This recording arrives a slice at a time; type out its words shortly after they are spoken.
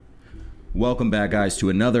Welcome back, guys, to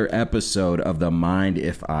another episode of the Mind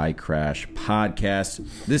If I Crash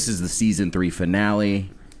podcast. This is the season 3 finale.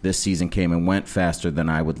 This season came and went faster than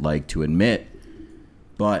I would like to admit,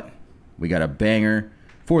 but we got a banger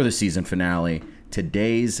for the season finale.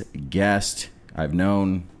 Today's guest, I've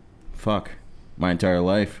known, my entire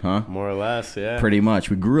life, huh? More or less, yeah. Pretty much.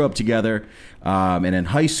 We grew up together, and in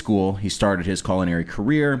high school, he started his culinary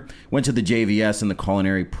career, went to the JVS in the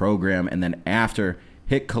culinary program, and then after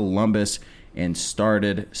hit Columbus and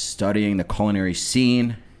started studying the culinary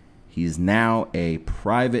scene. He's now a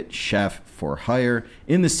private chef for hire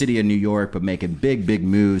in the city of New York, but making big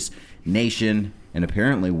moves nation and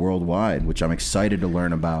apparently worldwide, which I'm excited to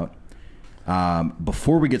learn about.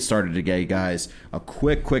 Before we get started today, guys, a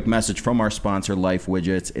quick message from our sponsor, Life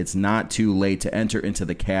Widgets. It's not too late to enter into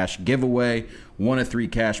the cash giveaway. 1 of 3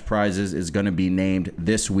 cash prizes is going to be named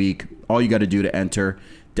this week. All you got to do to enter,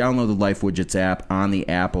 download the Life Widgets app on the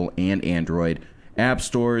Apple and Android app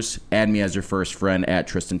stores. Add me as your first friend at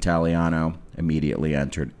Tristan Taliano. Immediately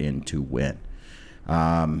entered in to win.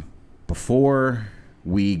 Before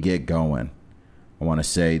we get going, I want to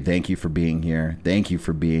say thank you for being here. Thank you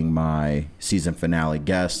for being my season finale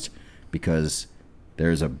guest, because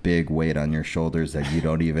there's a big weight on your shoulders that you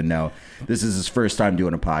don't even know. This is his first time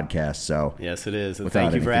doing a podcast, so yes, it is. And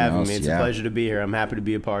thank you for having me. It's a pleasure to be here. I'm happy to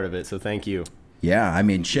be a part of it, so thank you. Yeah, I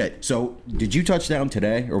mean, shit. So, did you touch down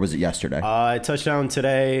today, or was it yesterday? I touched down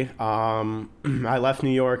today. I left New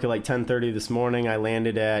York at like 10:30 this morning. I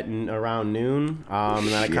landed at around noon, and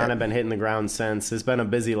then I kind of been hitting the ground since. It's been a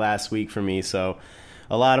busy last week for me, so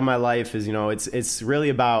a lot of my life is, it's really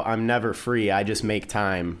about I'm never free. I just make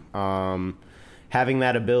time. Having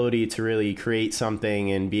that ability to really create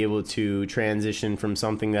something and be able to transition from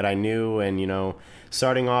something that I knew and,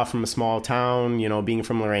 starting off from a small town, being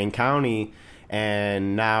from Lorain County,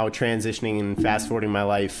 and now transitioning and fast-forwarding my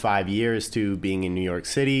life 5 years to being in New York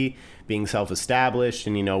City, being self-established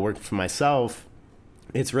and, working for myself.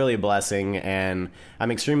 It's really a blessing, and I'm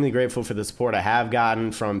extremely grateful for the support I have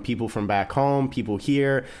gotten from people from back home, people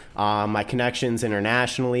here, my connections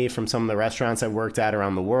internationally from some of the restaurants I've worked at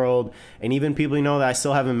around the world, and even people, that I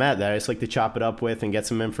still haven't met that I just like to chop it up with and get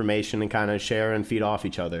some information and kind of share and feed off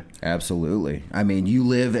each other. Absolutely. I mean, you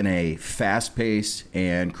live in a fast-paced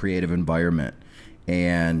and creative environment.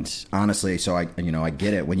 And honestly, so I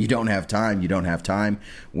get it. When you don't have time, you don't have time.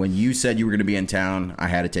 When you said you were going to be in town, I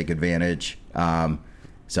had to take advantage.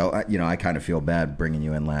 So, I kind of feel bad bringing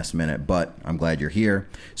you in last minute, but I'm glad you're here.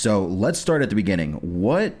 So let's start at the beginning.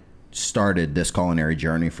 What started this culinary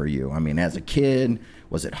journey for you? I mean, as a kid,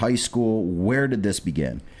 was it high school? Where did this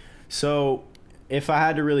begin? So if I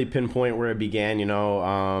had to really pinpoint where it began,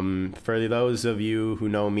 for those of you who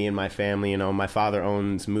know me and my family, my father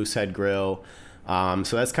owns Moosehead Grill.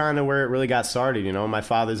 So that's kind of where it really got started. My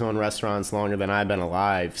father's owned restaurants longer than I've been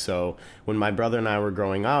alive. So when my brother and I were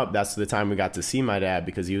growing up, that's the time we got to see my dad,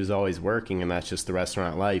 because he was always working, and that's just the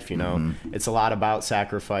restaurant life. Mm-hmm. It's a lot about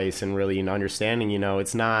sacrifice and really understanding,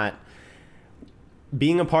 it's not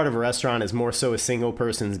being a part of a restaurant is more so a single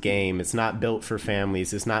person's game. It's not built for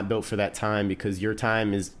families. It's not built for that time, because your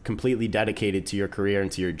time is completely dedicated to your career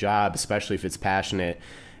and to your job, especially if it's passionate.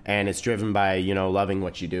 And it's driven by, loving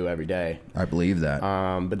what you do every day. I believe that.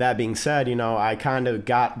 But that being said, I kind of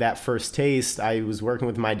got that first taste. I was working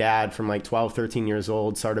with my dad from like 12, 13 years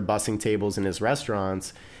old, started bussing tables in his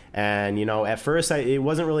restaurants. And, at first, it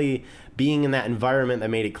wasn't really being in that environment that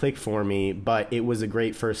made it click for me, but it was a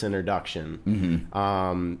great first introduction.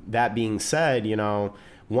 Mm-hmm. That being said,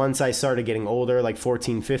 once I started getting older, like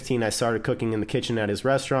 14, 15, I started cooking in the kitchen at his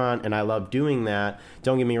restaurant, and I love doing that.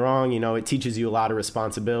 Don't get me wrong, it teaches you a lot of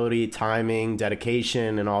responsibility, timing,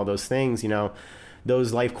 dedication, and all those things,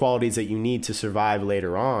 those life qualities that you need to survive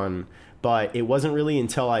later on. But it wasn't really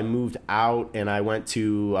until I moved out and I went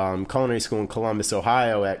to culinary school in Columbus,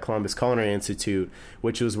 Ohio at Columbus Culinary Institute,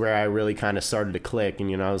 which was where I really kind of started to click.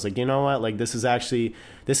 And, I was like, you know what, like this is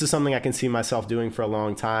something I can see myself doing for a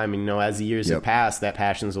long time. And, as the years have passed, that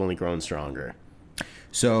passion's only grown stronger.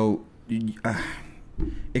 So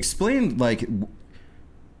explain, like,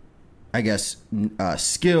 I guess,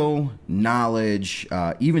 skill, knowledge,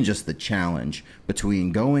 even just the challenge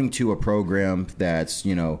between going to a program that's,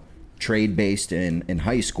 trade-based in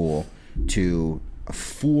high school to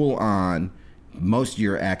full-on, most of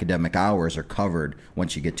your academic hours are covered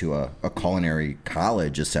once you get to a culinary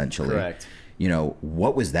college, essentially. Correct.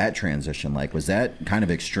 what was that transition like? Was that kind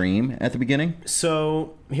of extreme at the beginning?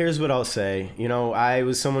 So here's what I'll say. I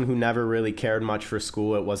was someone who never really cared much for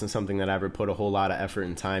school. It wasn't something that I ever put a whole lot of effort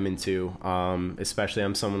and time into. Especially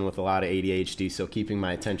I'm someone with a lot of ADHD, so keeping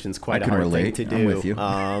my attention is quite a hard thing to do. I'm with you.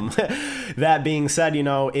 That being said,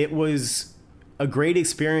 it was a great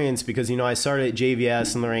experience because, I started at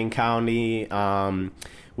JVS in Lorain County.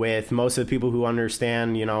 With most of the people who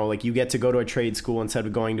understand, you get to go to a trade school instead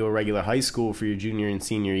of going to a regular high school for your junior and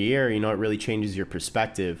senior year, it really changes your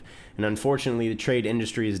perspective. And unfortunately, the trade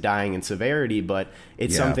industry is dying in severity, but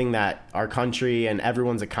it's something that our country and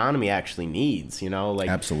everyone's economy actually needs,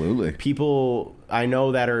 Absolutely. People I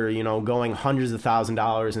know that are, going hundreds of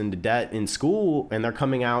 $1,000s into debt in school, and they're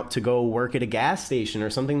coming out to go work at a gas station or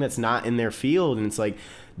something that's not in their field. And it's like,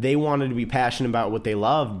 they wanted to be passionate about what they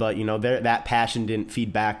loved, but that passion didn't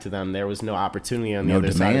feed back to them. There was no opportunity on the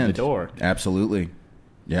other side of the door. Absolutely.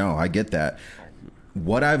 Yeah, I get that.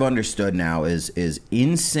 What I've understood now is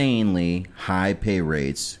insanely high pay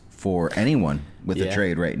rates for anyone with a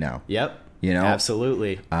trade right now. Yep.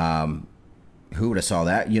 Absolutely. Who would have saw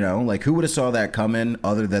that? Who would have saw that coming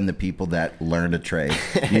other than the people that learned a trade?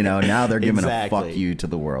 Now they're giving a fuck you to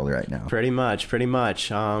the world right now. Pretty much.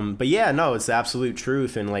 But yeah, no, it's the absolute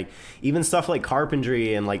truth. And even stuff like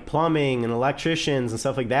carpentry and plumbing and electricians and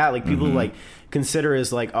stuff like that, people consider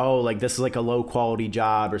as this is a low quality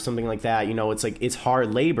job or something like that. It's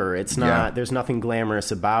hard labor. It's not, there's nothing glamorous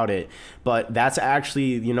about it, but that's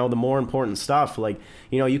actually, the more important stuff.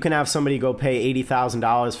 You can have somebody go pay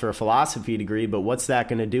 $80,000 for a philosophy degree, but what's that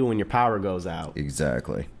going to do when your power goes out?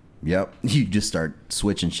 Exactly. Yep. You just start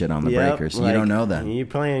switching shit on the breakers. You don't know that.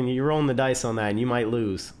 You're rolling the dice on that and you might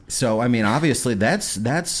lose. So, obviously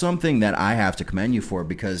that's something that I have to commend you for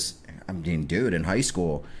because, dude, in high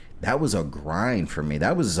school, that was a grind for me.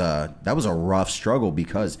 That was a rough struggle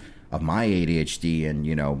because of my ADHD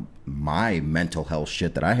and, my mental health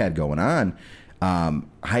shit that I had going on.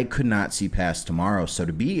 I could not see past tomorrow. So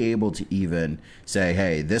to be able to even say,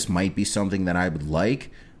 hey, this might be something that I would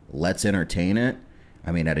like, let's entertain it.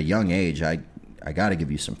 At a young age, I got to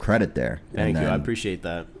give you some credit there. Thank you. I appreciate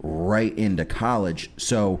that. Right into college.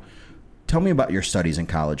 So tell me about your studies in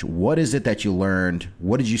college. What is it that you learned?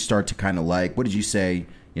 What did you start to kind of like? What did you say,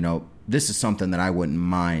 this is something that I wouldn't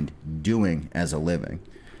mind doing as a living?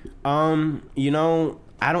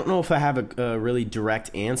 I don't know if I have a really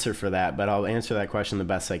direct answer for that, but I'll answer that question the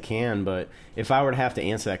best I can. But if I were to have to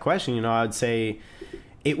answer that question, I would say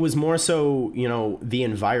it was more so, the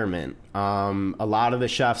environment. A lot of the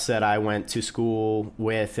chefs that I went to school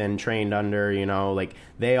with and trained under,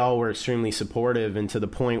 they all were extremely supportive, and to the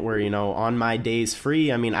point where, on my days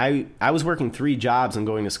free, I was working 3 jobs and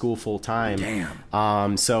going to school full time.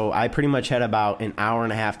 Damn. So I pretty much had about an hour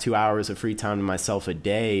and a half, 2 hours of free time to myself a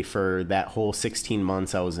day for that whole 16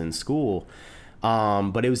 months I was in school.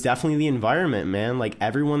 But it was definitely the environment, man.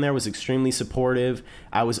 Everyone there was extremely supportive.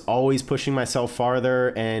 I was always pushing myself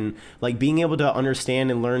farther and being able to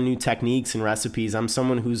understand and learn new techniques and recipes. I'm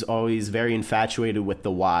someone who's always very infatuated with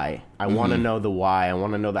the why. I want to know the why. I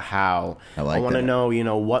want to know the how. I want to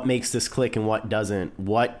know, what makes this click and what doesn't.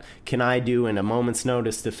 What can I do in a moment's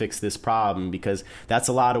notice to fix this problem? Because that's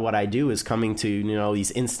a lot of what I do is coming to,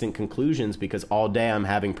 these instant conclusions because all day I'm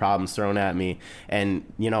having problems thrown at me. And,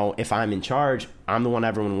 if I'm in charge, I'm the one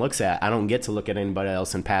everyone looks at. I don't get to look at anybody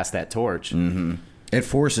else and pass that torch. Mm-hmm. It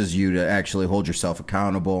forces you to actually hold yourself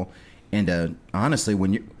accountable. And honestly,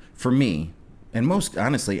 for me, and most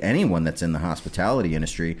honestly, anyone that's in the hospitality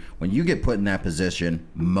industry, when you get put in that position,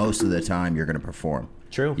 most of the time you're going to perform.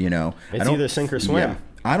 True. It's either sink or swim. Yeah,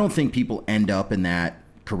 I don't think people end up in that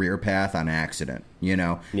career path on accident.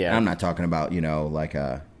 Yeah. I'm not talking about, in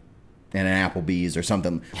an Applebee's or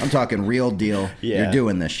something. I'm talking real deal. Yeah. You're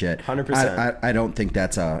doing this shit. 100%. I don't think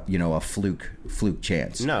that's a fluke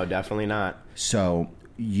chance. No, definitely not. So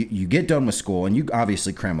you get done with school and you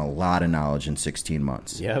obviously cram a lot of knowledge in 16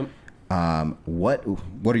 months. Yep. What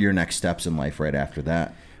are your next steps in life right after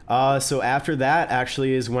that? So after that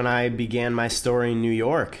actually is when I began my story in New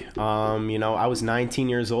York. I was 19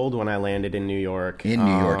 years old when I landed in New York. In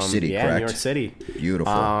New York City, yeah, correct? New York City.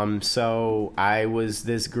 Beautiful. So I was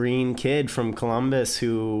this green kid from Columbus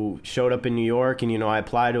who showed up in New York, and, I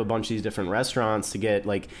applied to a bunch of these different restaurants to get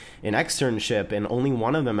an externship, and only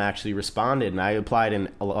one of them actually responded. And I applied in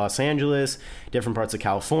Los Angeles, different parts of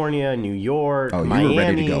California, New York, Miami. You were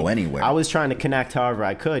ready to go anywhere. I was trying to connect however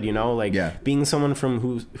I could, being someone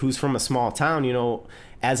who's from a small town,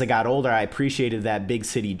 as I got older, I appreciated that big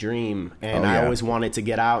city dream, and I always wanted to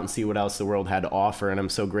get out and see what else the world had to offer. And I'm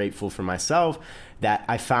so grateful for myself that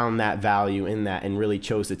I found that value in that and really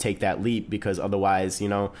chose to take that leap, because otherwise,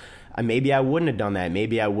 maybe I wouldn't have done that.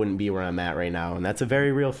 Maybe I wouldn't be where I'm at right now. And that's a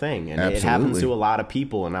very real thing. And Absolutely. it happens to a lot of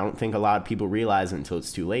people. And I don't think a lot of people realize it until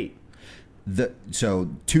it's too late. So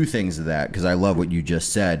two things of that, because I love what you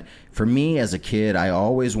just said. For me as a kid, I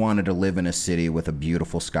always wanted to live in a city with a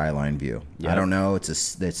beautiful skyline view. Yep. I don't know,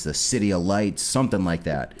 it's the city of lights, something like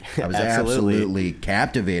that. I was absolutely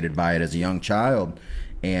captivated by it as a young child.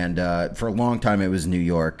 And for a long time it was New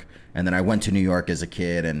York. And then I went to New York as a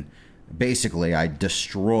kid, and basically I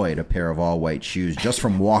destroyed a pair of all white shoes just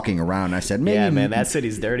from walking around. I said, maybe, yeah, man, that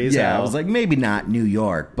city's dirty as hell. I was like, maybe not New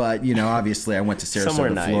York, but obviously I went to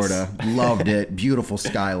Sarasota, nice. Florida, loved it, beautiful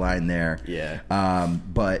skyline there. Yeah.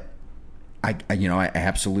 But I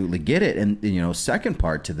absolutely get it. And second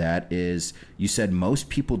part to that is you said most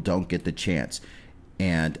people don't get the chance,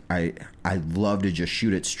 and I love to just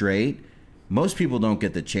shoot it straight. Most people don't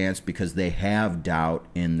get the chance because they have doubt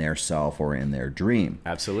in their self or in their dream.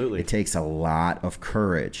 Absolutely. It takes a lot of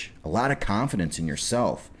courage, a lot of confidence in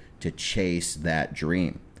yourself to chase that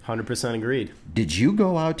dream. 100% agreed. Did you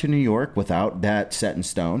go out to New York without that set in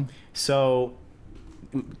stone? So,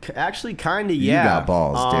 actually, kind of, yeah. You got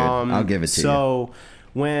balls, dude. I'll give it to you. So,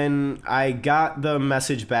 when I got the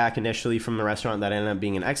message back initially from the restaurant that ended up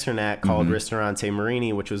being an extranet called Ristorante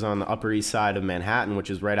Marini, which was on the Upper East Side of Manhattan, which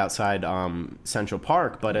is right outside Central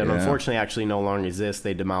Park, but it unfortunately actually no longer exists.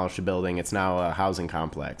 They demolished the building. It's now a housing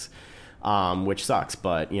complex, which sucks.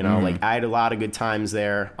 But, like, I had a lot of good times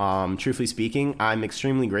there. Truthfully speaking, I'm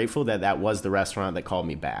extremely grateful that that was the restaurant that called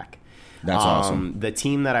me back. That's awesome. The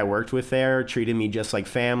team that I worked with there treated me just like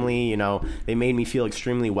family. They made me feel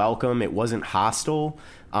extremely welcome. It wasn't hostile.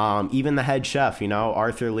 Even the head chef,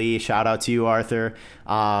 Arthur Lee, shout out to you, Arthur.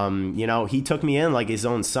 He took me in like his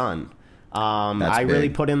own son. I really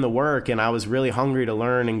put in the work, and I was really hungry to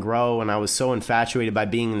learn and grow, and I was so infatuated by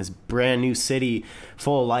being in this brand new city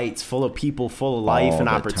full of lights, full of people, full of life and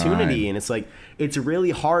opportunity. And it's like, it's really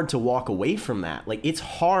hard to walk away from that. Like, it's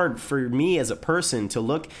hard for me as a person to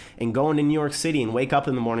look and go into New York City and wake up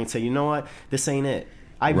in the morning and say, you know what, this ain't it.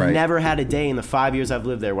 I've never had a day in the 5 years I've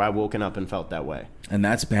lived there where I've woken up and felt that way. And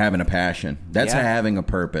that's having a passion. That's having a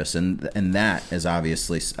purpose. And that is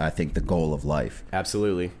obviously, I think, the goal of life.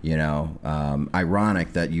 Absolutely.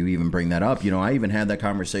 Ironic that you even bring that up. I even had that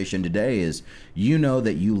conversation today is,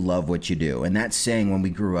 that you love what you do. And that saying when we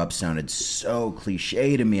grew up sounded so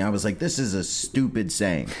cliche to me. I was like, this is a stupid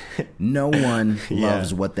saying. No one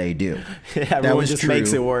loves what they do. That was just true.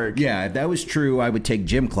 Makes it work. Yeah, if that was true, I would take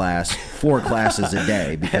gym class 4 classes a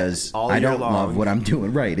day because I don't love what I'm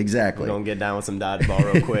doing. Right, exactly. Don't get down with some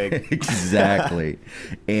dodgeball real quick. Exactly.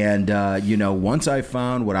 And, once I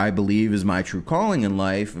found what I believe is my true calling in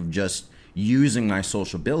life of just using my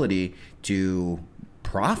social ability to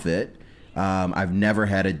profit, I've never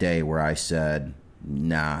had a day where I said,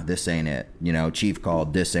 nah, this ain't it. Chief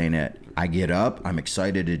called, this ain't it. I get up, I'm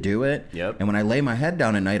excited to do it. Yep. And when I lay my head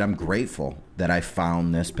down at night, I'm grateful that I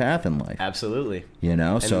found this path in life. Absolutely.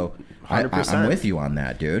 So I'm with you on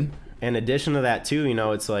that, dude. In addition to that, too,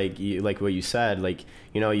 it's like what you said, like,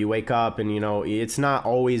 you wake up and, it's not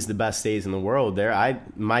always the best days in the world. I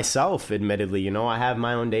myself, admittedly, I have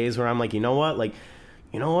my own days where I'm like, like,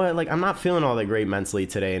 I'm not feeling all that great mentally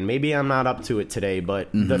today, and maybe I'm not up to it today. But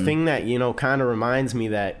the thing that, kind of reminds me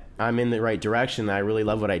that I'm in the right direction, that I really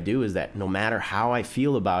love what I do, is that no matter how I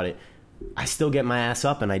feel about it, I still get my ass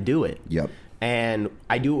up and I do it. Yep. And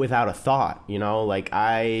I do it without a thought,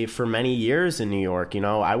 for many years in New York,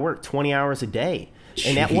 I worked 20 hours a day.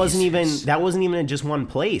 And that wasn't even in just one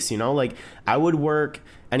place, I would work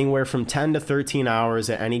anywhere from 10 to 13 hours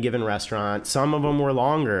at any given restaurant. Some of them were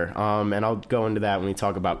longer. And I'll go into that when we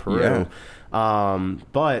talk about Peru. Yeah.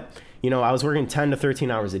 But I was working 10 to 13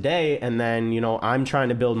 hours a day, and then, I'm trying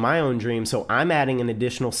to build my own dream. So I'm adding an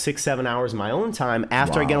additional 6-7 hours of my own time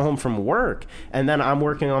after I get home from work. And then I'm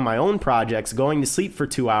working on my own projects, going to sleep for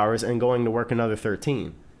 2 hours and going to work another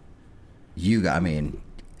 13.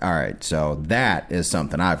 All right. So that is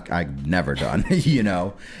something I've never done,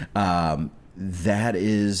 that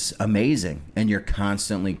is amazing. And you're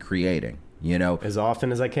constantly creating. As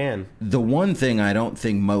often as I can. The one thing I don't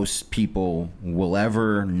think most people will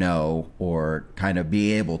ever know or kind of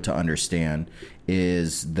be able to understand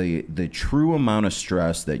is the true amount of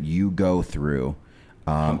stress that you go through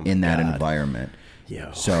in that environment.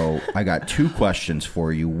 Yo. So I got 2 questions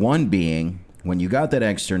for you. One being, when you got that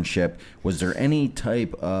externship, was there any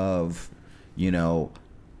type of,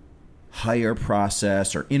 hire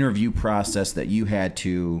process or interview process that you had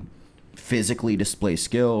to physically display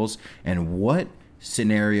skills? And what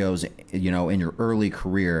scenarios, in your early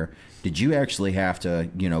career, did you actually have to,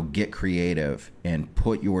 get creative and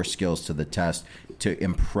put your skills to the test to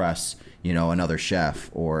impress, another chef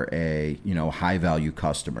or a, high value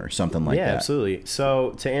customer, something like that? Yeah, absolutely.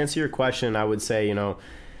 So to answer your question, I would say,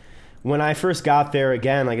 when I first got there,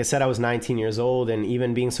 again, like I said, I was 19 years old, and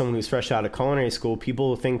even being someone who's fresh out of culinary school,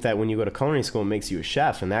 people think that when you go to culinary school, it makes you a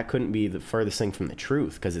chef, and that couldn't be the furthest thing from the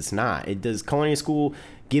truth, because it's not. Culinary school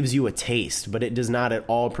gives you a taste, but it does not at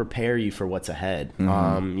all prepare you for what's ahead.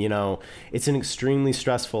 It's an extremely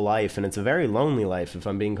stressful life, and it's a very lonely life, if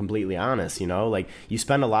I'm being completely honest. Like, you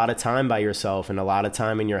spend a lot of time by yourself and a lot of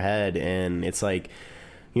time in your head, and it's like,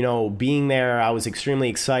 being there, I was extremely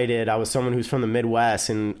excited. I was someone who's from the Midwest,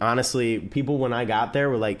 and honestly, people when I got there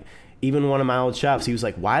were like, even one of my old chefs, he was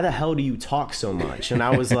like, "Why the hell do you talk so much?" And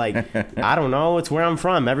I was like, "I don't know. It's where I'm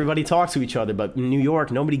from. Everybody talks to each other, but in New York,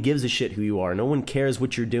 nobody gives a shit who you are. No one cares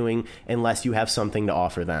what you're doing unless you have something to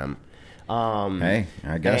offer them." Hey,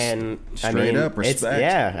 I guess straight up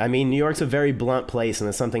respect. New York's a very blunt place, and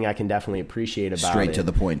it's something I can definitely appreciate about it. Straight to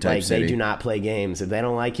the point type city. They do not play games. If they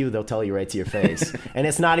don't like you, they'll tell you right to your face. And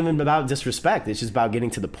it's not even about disrespect. It's just about getting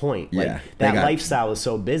to the point. Yeah, that lifestyle is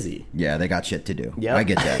so busy. Yeah, they got shit to do. Yep. I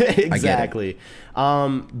get that. Exactly.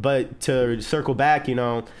 I get it. But to circle back,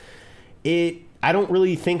 I don't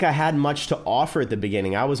really think I had much to offer at the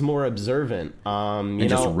beginning. I was more observant. I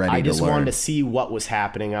just wanted to see what was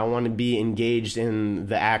happening. I wanted to be engaged in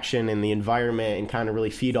the action and the environment and kind of really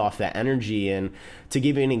feed off that energy. And to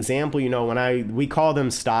give you an example, we call them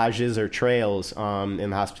stages or trails in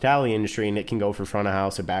the hospitality industry, and it can go for front of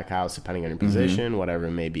house or back house depending on your position, whatever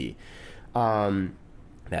it may be.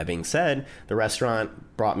 That being said, the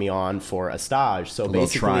restaurant brought me on for a stage. So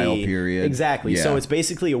basically, trial period. Exactly. Yeah. So it's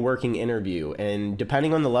basically a working interview. And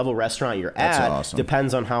depending on the level restaurant you're at,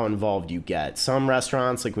 depends on how involved you get. Some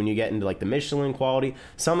restaurants, like when you get into like the Michelin quality,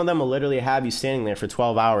 some of them will literally have you standing there for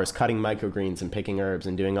 12 hours cutting microgreens and picking herbs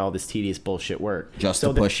and doing all this tedious bullshit work. Just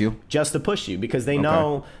to push you? Just to push you, because they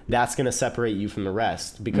know that's going to separate you from the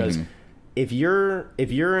rest. Because if you're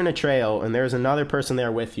in a trail and there's another person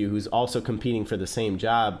there with you who's also competing for the same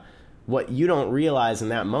job, what you don't realize in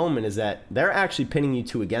that moment is that they're actually pinning you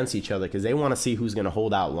two against each other because they want to see who's going to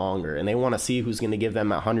hold out longer, and they want to see who's going to give them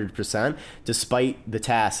 100% despite the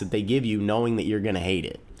task that they give you, knowing that you're going to hate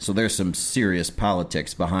it. So there's some serious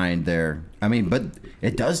politics behind there. But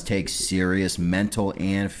it does take serious mental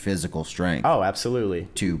and physical strength. Oh, absolutely.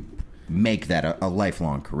 To make that a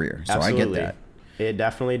lifelong career. So absolutely. I get that. It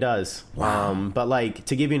definitely does. Wow. But like,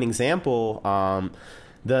 to give you an example,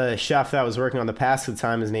 the chef that was working on the past at the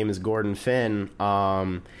time, his name is Gordon Finn.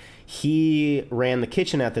 He ran the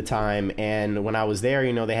kitchen at the time, and when I was there,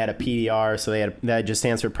 they had a PDR, so that just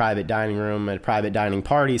stands for private dining room, a private dining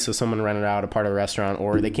party, so someone rented out a part of the restaurant,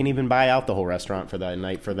 or they can even buy out the whole restaurant for the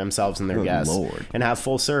night for themselves and their Good guests. Lord. And have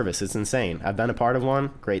full service. It's insane. I've been a part of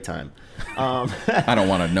one. Great time. I don't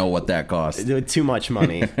want to know what that cost. Too much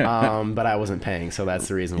money, but I wasn't paying, so that's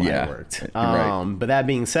the reason why it worked. Right. But that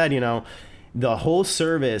being said, the whole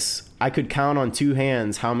service, I could count on two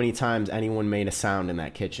hands how many times anyone made a sound in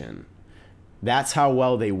that kitchen. That's how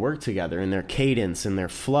well they work together, and their cadence and their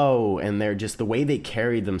flow and their just the way they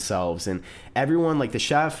carried themselves. And everyone, like the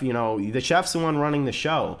chef, the chef's the one running the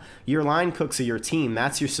show. Your line cooks are your team.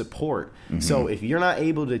 That's your support. So if you're not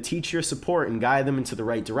able to teach your support and guide them into the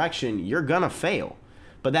right direction, you're going to fail.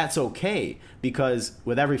 But that's okay, because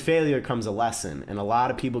with every failure comes a lesson, and a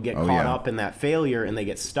lot of people get caught up in that failure and they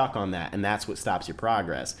get stuck on that, and that's what stops your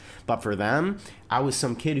progress. But for them, I was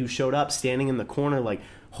some kid who showed up standing in the corner like,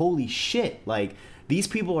 holy shit, like these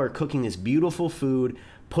people are cooking this beautiful food,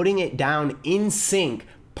 putting it down in sync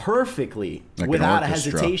perfectly, like without a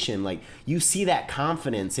hesitation. Like, you see that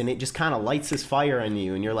confidence, and it just kind of lights this fire in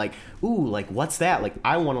you, and you're like, ooh, like what's that? Like,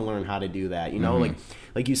 I want to learn how to do that,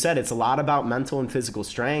 like you said, it's a lot about mental and physical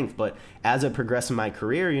strength. But as I progress in my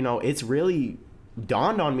career, it's really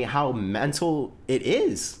dawned on me how mental it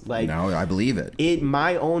is. Like, no, I believe it.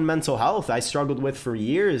 My own mental health, I struggled with for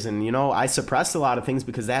years, and I suppressed a lot of things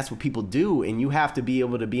because that's what people do, and you have to be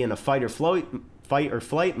able to be in a fight or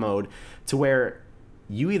flight mode to where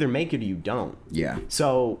you either make it or you don't. Yeah.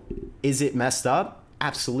 So, is it messed up?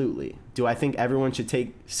 Absolutely. Do I think everyone should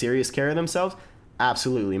take serious care of themselves?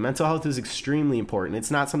 Absolutely. Mental health is extremely important.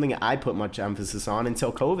 It's not something I put much emphasis on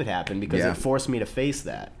until COVID happened, because it forced me to face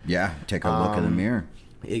that. Yeah, take a look in the mirror.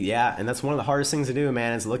 Yeah, and that's one of the hardest things to do,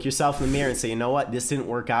 man, is look yourself in the mirror and say, you know what, this didn't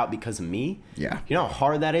work out because of me. Yeah. You know how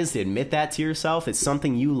hard that is to admit that to yourself? It's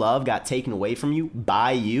something you love got taken away from you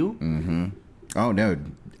by you. Mm-hmm. Oh, no.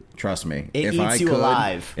 Trust me. It eats you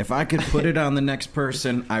alive. If I could put it on the next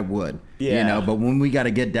person, I would. Yeah. But when we got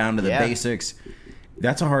to get down to the basics,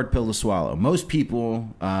 that's a hard pill to swallow. Most people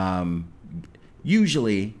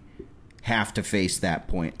usually have to face that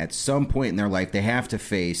point. At some point in their life, they have to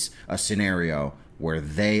face a scenario where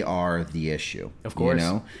they are the issue. Of course. You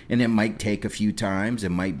know? And it might take a few times.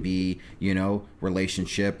 It might be, you know,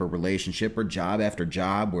 relationship or job after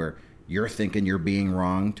job where you're thinking you're being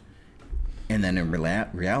wronged. And then in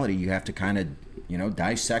reality, you have to kind of, you know,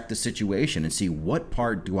 dissect the situation and see, what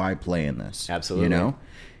part do I play in this? Absolutely. You know?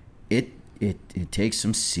 It takes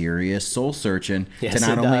some serious soul searching Yes, to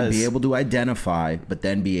not it only does. be able to identify, but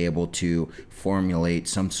then be able to formulate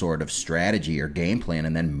some sort of strategy or game plan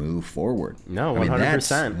and then move forward. No, I mean,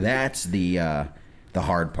 100%. That's the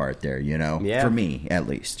hard part there, you know, Yeah. for me at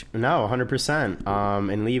least. No, 100%.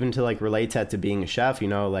 And even to like relate that to being a chef, you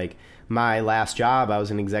know, like my last job, I was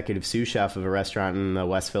an executive sous chef of a restaurant in the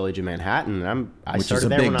West Village of Manhattan. I Which is started a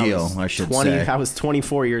there big when deal, I was I should 20. say. I was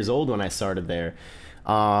 24 years old when I started there.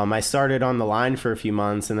 I started on the line for a few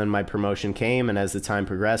months, and then my promotion came. And as the time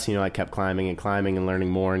progressed, you know, I kept climbing and learning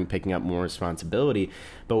more and picking up more responsibility.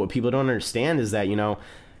 But what people don't understand is that, you know,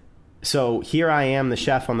 so here I am, the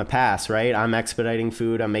chef on the pass, right? I'm expediting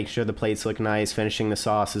food. I'm making sure the plates look nice, finishing the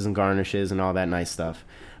sauces and garnishes and all that nice stuff.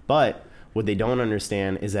 But what they don't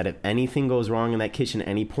understand is that if anything goes wrong in that kitchen at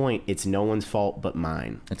any point, it's no one's fault but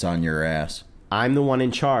mine. It's on your ass. I'm the one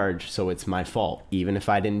in charge, so it's my fault. Even if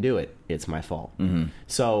I didn't do it, it's my fault. Mm-hmm.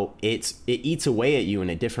 So it eats away at you in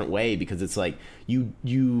a different way, because it's like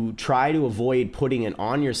you try to avoid putting it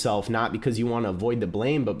on yourself, not because you want to avoid the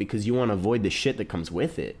blame, but because you want to avoid the shit that comes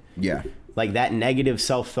with it. Yeah. Like that negative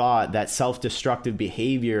self-thought, that self-destructive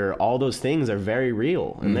behavior, all those things are very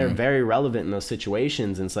real, and they're very relevant in those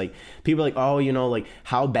situations. And it's like, people are like, oh, you know, like,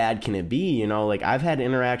 how bad can it be? You know, like, I've had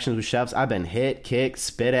interactions with chefs. I've been hit, kicked,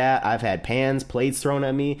 spit at. I've had pans, plates thrown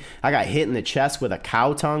at me. I got hit in the chest with a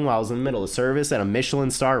cow tongue while I was in the middle of service at a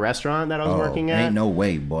Michelin star restaurant that I was working at. Ain't no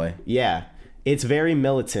way, boy. Yeah. It's very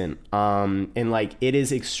militant. And like, it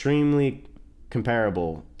is extremely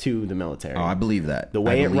comparable to the military. Oh, I believe that. The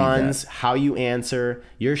way I it believe runs, that. how you answer.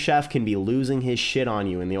 Your chef can be losing his shit on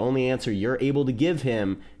you, and the only answer you're able to give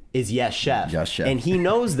him is yes, chef. Yes, chef. And he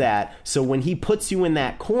knows that. So when he puts you in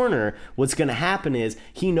that corner, what's going to happen is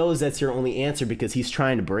he knows that's your only answer, because he's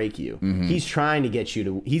trying to break you. Mm-hmm. He's trying to get you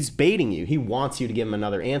to, he's baiting you. He wants you to give him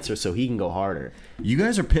another answer so he can go harder. You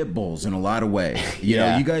guys are pit bulls in a lot of ways. You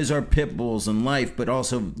know, you guys are pit bulls in life, but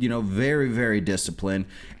also, you know, very, very disciplined.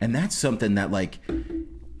 And that's something that, like,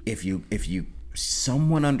 if you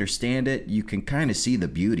someone understand it, you can kind of see the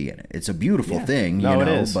beauty in it. It's a beautiful thing, you know. It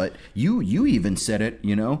is. But you even said it,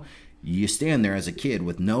 you know. You stand there as a kid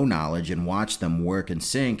with no knowledge and watch them work and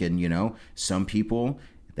sink. And, you know, some people,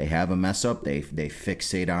 they have a mess up, they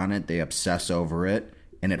fixate on it, they obsess over it,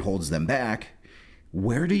 and it holds them back.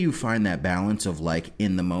 Where do you find that balance of, like,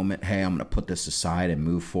 in the moment, hey, I'm going to put this aside and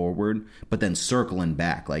move forward, but then circling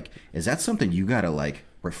back? Like, is that something you got to, like,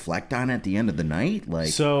 reflect on at the end of the night? Like,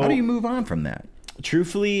 So, how do you move on from that?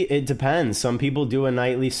 Truthfully, it depends. Some people do a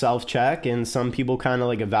nightly self-check, and some people kind of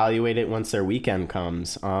like evaluate it once their weekend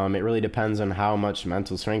comes. It really depends on how much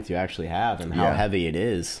mental strength you actually have and how heavy it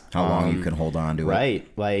is. How long you can hold on to it. Right.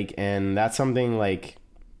 Like, and that's something like,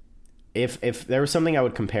 if there was something I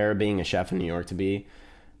would compare being a chef in New York to be,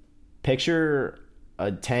 picture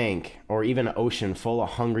a tank or even an ocean full of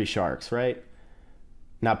hungry sharks, right?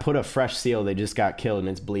 Now put a fresh seal that just got killed and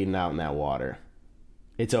it's bleeding out in that water.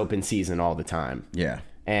 It's open season all the time. Yeah.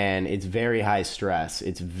 And it's very high stress.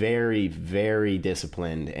 It's very, very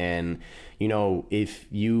disciplined. And, you know, if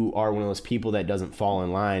you are one of those people that doesn't fall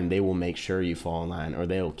in line, they will make sure you fall in line, or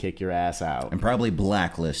they will kick your ass out. And probably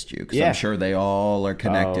blacklist you, because I'm sure they all are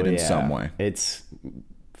connected in some way.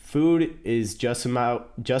 Food is just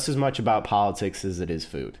as much about politics as it is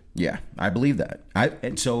food. Yeah, I believe that.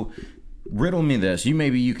 And so riddle me this.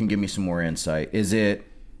 Maybe you can give me some more insight. Is it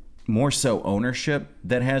more so ownership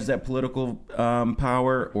that has that political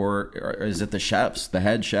power, or is it the chefs, the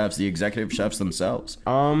head chefs, the executive chefs themselves?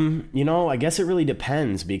 You know, I guess it really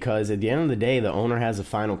depends, because at the end of the day, the owner has a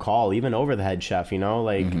final call, even over the head chef. You know,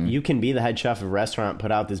 like, you can be the head chef of a restaurant,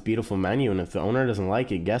 put out this beautiful menu, and if the owner doesn't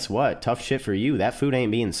like it, guess what? Tough shit for you. That food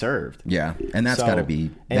ain't being served. Yeah, and that's got to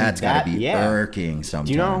be irking sometimes.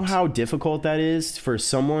 Do you know how difficult that is for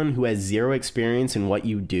someone who has zero experience in what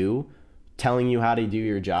you do, telling you how to do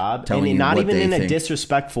your job, and not even in a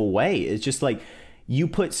disrespectful way? It's just like, you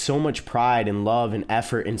put so much pride and love and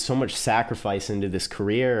effort and so much sacrifice into this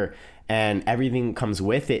career, and everything comes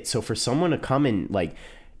with it. So for someone to come and, like,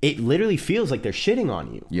 it literally feels like they're shitting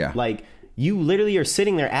on you. Yeah. Like, you literally are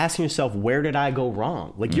sitting there asking yourself, where did I go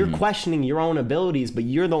wrong? Like, you're questioning your own abilities, but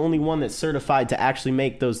you're the only one that's certified to actually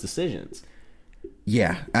make those decisions.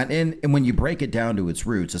 Yeah, and when you break it down to its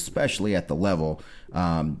roots, especially at the level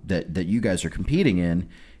that you guys are competing in,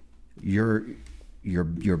 your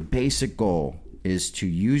basic goal is to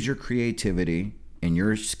use your creativity and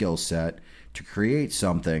your skill set to create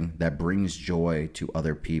something that brings joy to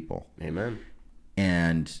other people. Amen.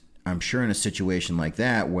 And I'm sure in a situation like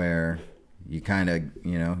that where you kind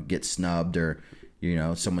of, get snubbed or,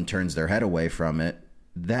 someone turns their head away from it,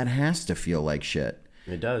 that has to feel like shit.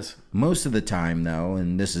 It does. Most of the time, though,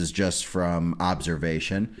 and this is just from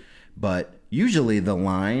observation, but usually the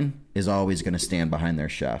line is always going to stand behind their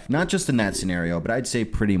chef. Not just in that scenario, but I'd say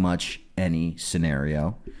pretty much any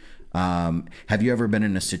scenario. Have you ever been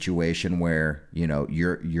in a situation where,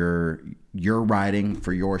 you're riding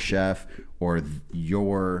for your chef or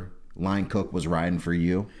your line cook was riding for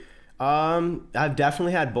you? I've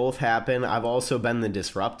definitely had both happen. I've also been the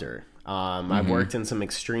disruptor. I've worked in some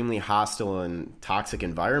extremely hostile and toxic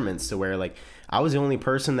environments to where I was the only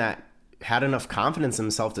person that had enough confidence in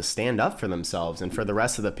themselves to stand up for themselves and for the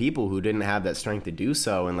rest of the people who didn't have that strength to do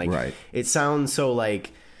so. And right. It sounds so I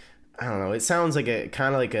don't know, it sounds like a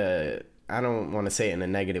kind of like a, I don't want to say it in a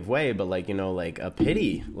negative way, but a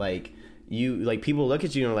pity, people look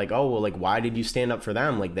at you and are like, oh, well, why did you stand up for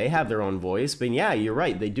them? They have their own voice. But yeah, you're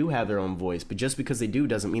right. They do have their own voice. But just because they do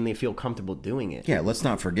doesn't mean they feel comfortable doing it. Yeah, let's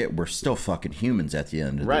not forget we're still fucking humans at the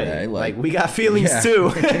end of the day. We got feelings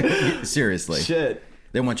too. Seriously. Shit.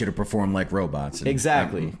 They want you to perform like robots. And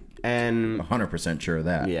exactly. I'm 100% sure of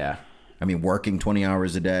that. Yeah. I mean, working 20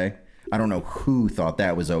 hours a day. I don't know who thought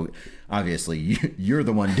that was obviously you're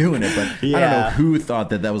the one doing it, but yeah. I don't know who thought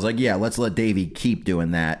that was let's let Davey keep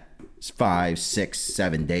doing that 5, 6,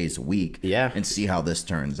 7 days a week, and see how this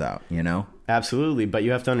turns out, Absolutely. But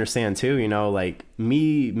you have to understand too,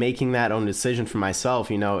 me making that own decision for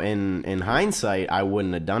myself, in hindsight, I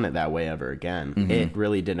wouldn't have done it that way ever again. Mm-hmm. It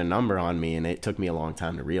really did a number on me, and it took me a long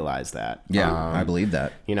time to realize that. Yeah, I believe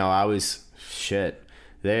that. I was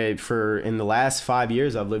in the last 5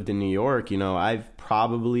 years I've lived in New York, I've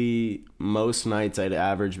probably most nights I'd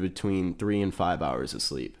average between 3 and 5 hours of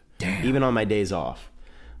sleep. Damn. Even on my days off.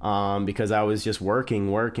 Because I was just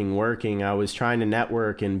working. I was trying to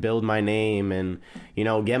network and build my name and,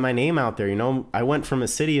 get my name out there. I went from a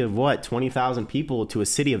city of 20,000 people to a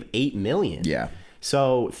city of 8 million. Yeah.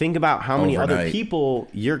 So think about how many other people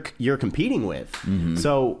you're competing with. Mm-hmm.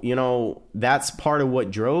 So, that's part of what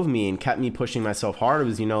drove me and kept me pushing myself harder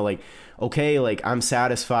was, I'm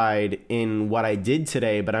satisfied in what I did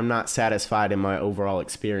today, but I'm not satisfied in my overall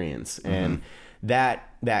experience. Mm-hmm. And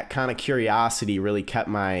that kind of curiosity really kept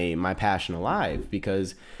my passion alive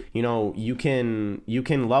because, you can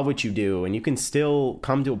love what you do and you can still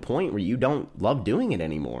come to a point where you don't love doing it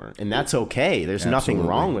anymore. And that's okay. There's nothing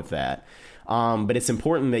wrong with that. But it's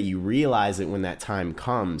important that you realize it when that time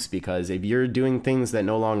comes because if you're doing things that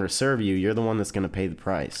no longer serve you, you're the one that's going to pay the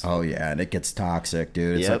price. Oh, yeah. And it gets toxic,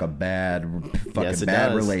 dude. It's like a bad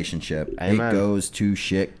relationship. Amen. It goes to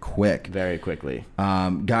shit quick. Very quickly.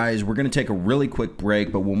 Guys, we're going to take a really quick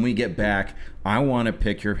break. But when we get back, I want to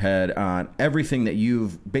pick your head on everything that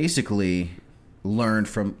you've basically learned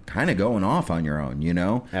from kind of going off on your own,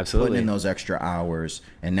 Absolutely. Putting in those extra hours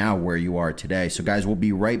and now where you are today. So guys, we'll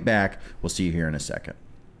be right back. We'll see you here in a second.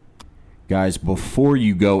 Guys, before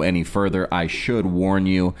you go any further, I should warn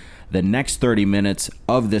you, the next 30 minutes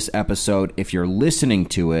of this episode, if you're listening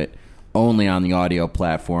to it only on the audio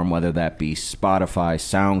platform, whether that be Spotify,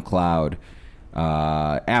 SoundCloud,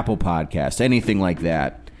 Apple Podcasts, anything like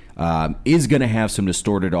that, is going to have some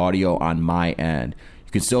distorted audio on my end.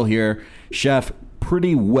 You can still hear Chef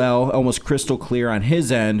pretty well, almost crystal clear on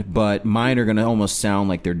his end, but mine are going to almost sound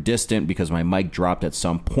like they're distant because my mic dropped at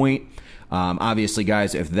some point. Obviously,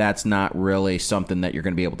 guys, if that's not really something that you're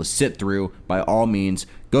going to be able to sit through, by all means,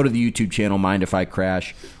 go to the YouTube channel, Mind If I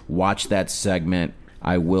Crash, watch that segment.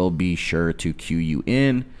 I will be sure to cue you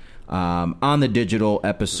in on the digital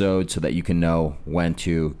episode so that you can know when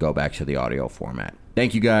to go back to the audio format.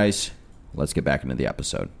 Thank you, guys. Let's get back into the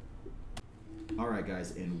episode. All right,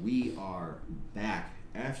 guys, and we are back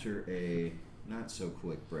after a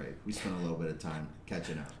not-so-quick break. We spent a little bit of time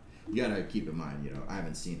catching up. You got to keep in mind, I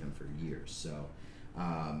haven't seen him for years. So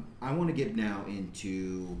I want to get now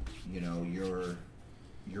into,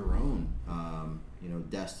 your own,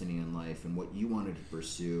 destiny in life and what you wanted to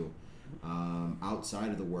pursue outside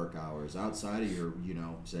of the work hours, outside of your,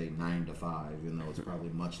 say 9 to 5, even though it's probably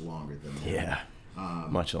much longer than that. Yeah,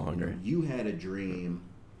 much longer. You had a dream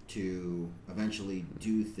to eventually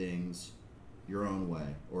do things your own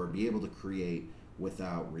way or be able to create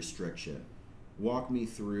without restriction. Walk me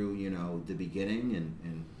through, the beginning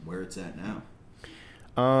and where it's at now.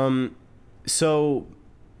 So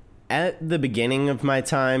at the beginning of my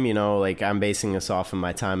time, I'm basing this off of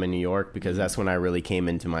my time in New York because that's when I really came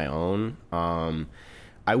into my own.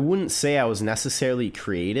 I wouldn't say I was necessarily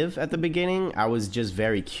creative at the beginning. I was just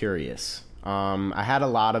very curious. I had a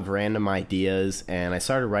lot of random ideas, and I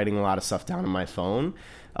started writing a lot of stuff down on my phone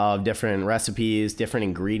of different recipes, different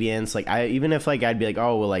ingredients. Like even if like I'd be like,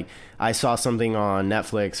 oh well, like I saw something on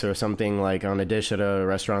Netflix or something like on a dish at a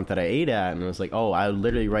restaurant that I ate at, and it was like, oh, I would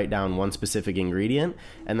literally write down one specific ingredient,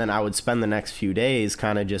 and then I would spend the next few days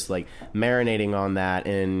kind of just like marinating on that,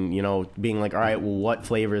 and being like, all right, well, what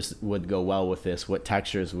flavors would go well with this? What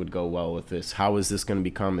textures would go well with this? How is this going to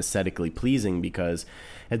become aesthetically pleasing? Because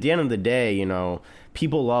at the end of the day,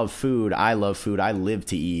 people love food. I love food. I live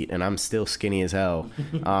to eat, and I'm still skinny as hell,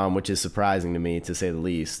 which is surprising to me, to say the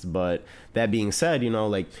least. But that being said,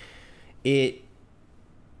 like it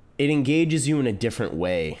engages you in a different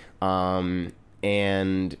way,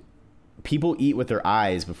 and people eat with their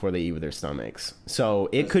eyes before they eat with their stomachs. So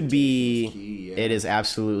it could be, key, yeah. It is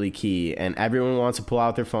absolutely key. And everyone wants to pull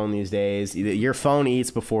out their phone these days. Your phone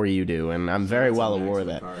eats before you do. And I'm very well aware of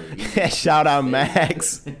that. Shout out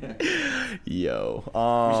Max. Yo.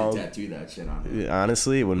 We should tattoo that shit on him.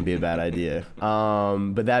 Honestly, it wouldn't be a bad idea.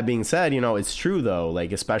 But that being said, it's true though.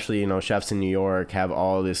 Like, especially, chefs in New York have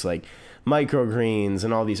all this like microgreens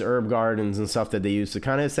and all these herb gardens and stuff that they use to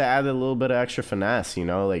kind of add a little bit of extra finesse,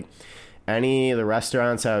 like any of the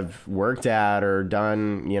restaurants I've worked at or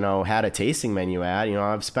done, had a tasting menu at,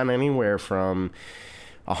 I've spent anywhere from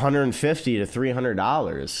 $150 to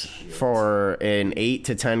 $300 for an 8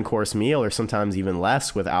 to 10 course meal, or sometimes even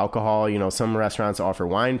less with alcohol. Some restaurants offer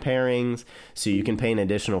wine pairings, so you can pay an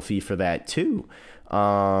additional fee for that too.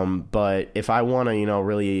 But if I want to,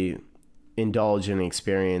 really indulge in an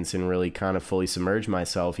experience and really kind of fully submerge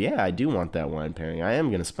myself, I do want that wine pairing. I am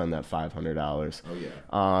going to spend that $500. Oh yeah.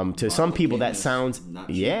 To some people that sounds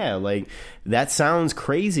like that sounds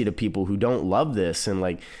crazy to people who don't love this, and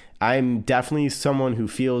like I'm definitely someone who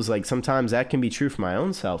feels like sometimes that can be true for my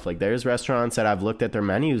own self. Like there's restaurants that I've looked at their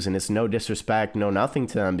menus, and it's no disrespect, no nothing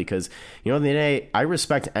to them, because at the end of the day, I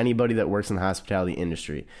respect anybody that works in the hospitality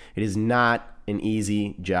industry. It is not an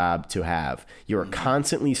easy job to have. You're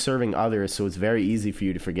constantly serving others, so it's very easy for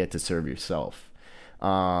you to forget to serve yourself.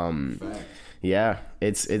 Yeah,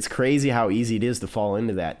 it's crazy how easy it is to fall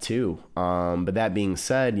into that too. But that being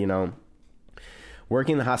said,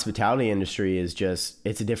 working in the hospitality industry is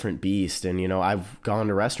it's a different beast. And, I've gone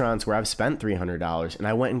to restaurants where I've spent $300 and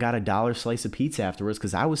I went and got a $1 slice of pizza afterwards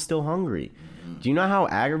because I was still hungry. Mm-hmm. Do you know how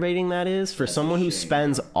aggravating that is for someone who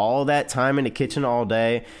spends all that time in the kitchen all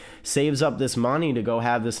day, saves up this money to go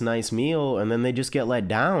have this nice meal, and then they just get let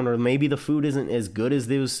down, or maybe the food isn't as good as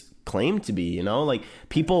it was claimed to be, like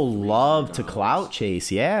people love to clout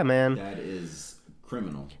chase. Yeah, man. That is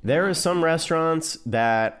criminal. There are some restaurants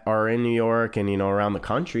that are in New York and, around the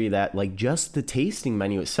country that like just the tasting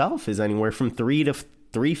menu itself is anywhere from $3 to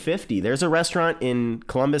 $3.50. There's a restaurant in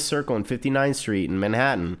Columbus Circle and 59th Street in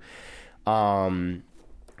Manhattan,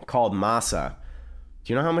 called Masa.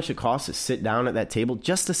 Do you know how much it costs to sit down at that table?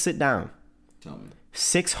 Just to sit down. Tell me.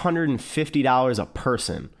 $650 a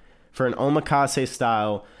person for an omakase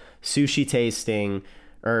style sushi tasting,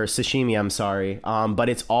 or sashimi, I'm sorry. But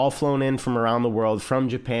it's all flown in from around the world, from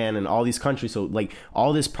Japan and all these countries. So like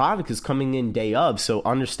all this product is coming in day of. So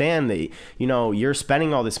understand that, you're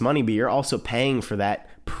spending all this money, but you're also paying for that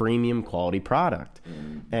premium quality product.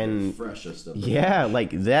 And freshest of yeah, like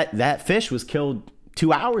that fish was killed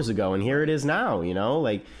 2 hours ago, and here it is now,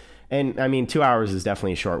 and I mean, 2 hours is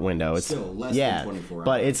definitely a short window. It's still less than 24 hours.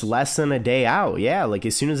 But it's less than a day out. Yeah, like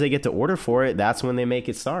as soon as they get to order for it, that's when they make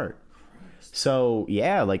it start. Christ. So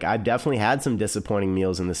yeah, like I've definitely had some disappointing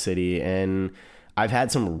meals in the city, and I've had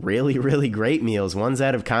some really, really great meals, ones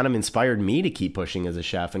that have kind of inspired me to keep pushing as a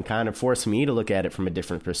chef and kind of forced me to look at it from a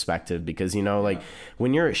different perspective, because, like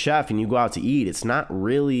when you're a chef and you go out to eat, it's not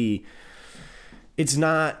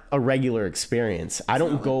a regular experience. I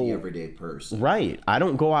don't go like the everyday person. Right. I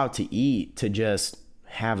don't go out to eat to just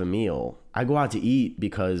have a meal. I go out to eat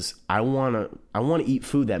because I want to eat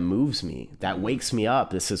food that moves me, that wakes me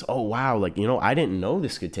up, that says, oh, wow, like, I didn't know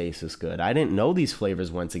this could taste this good. I didn't know these flavors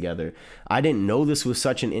went together. I didn't know this was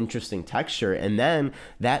such an interesting texture. And then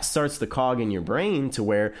that starts the cog in your brain to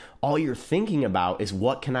where all you're thinking about is,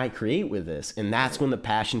 what can I create with this? And that's when the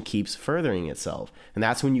passion keeps furthering itself. And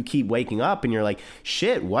that's when you keep waking up and you're like,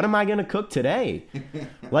 shit, what am I going to cook today?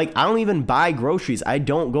 Like, I don't even buy groceries. I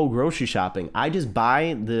don't go grocery shopping. I just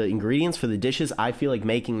buy the ingredients for the dishes I feel like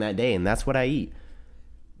making that day, and that's what I eat.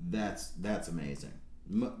 That's amazing.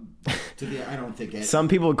 I don't think some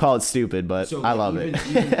people would call it stupid, but so, I love it.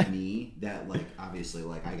 Even me, that like obviously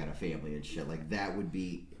like I got a family and shit, like that would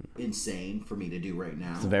be insane for me to do right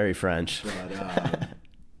now. It's very French. But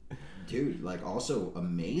Dude, like, also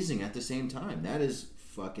amazing at the same time. That is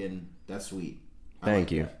fucking, that's sweet.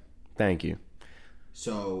 Thank you. Thank you.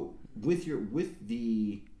 So with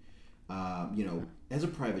the as a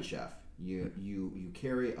private chef, you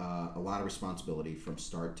carry a lot of responsibility from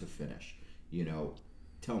start to finish.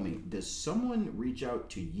 Tell me, does someone reach out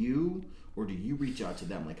to you, or do you reach out to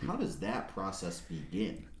them? Like, how does that process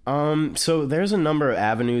begin? So there's a number of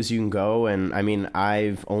avenues you can go, and I mean,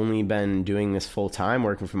 I've only been doing this full time,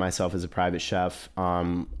 working for myself as a private chef,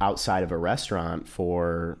 outside of a restaurant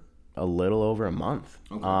for a little over a month.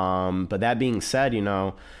 Okay. But that being said,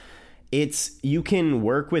 you can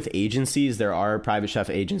work with agencies. There are private chef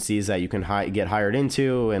agencies that you can get hired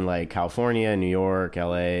into in like California, New York,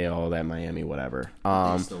 LA, all that, Miami, whatever.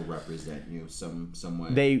 They still represent you some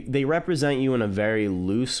way. They represent you in a very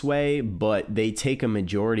loose way, but they take a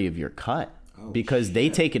majority of your cut because they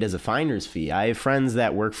take it as a finder's fee. I have friends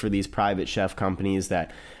that work for these private chef companies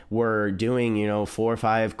that were doing, 4 or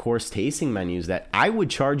 5 course tasting menus that I would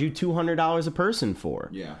charge you $200 a person for.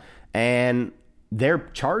 Yeah. And they're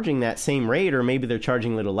charging that same rate, or maybe they're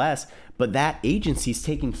charging a little less, but that agency's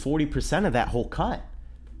taking 40% of that whole cut.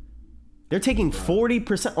 They're taking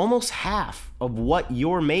 40%, almost half of what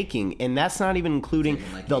you're making, and that's not even including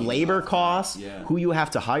like the labor costs, who you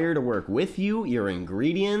have to hire to work with you, your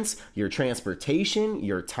ingredients, your transportation,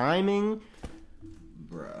 your timing.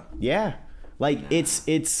 Bruh. Yeah. Like,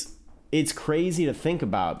 it's crazy to think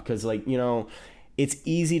about because, like, it's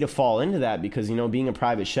easy to fall into that because, being a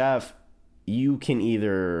private chef, you can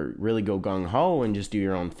either really go gung-ho and just do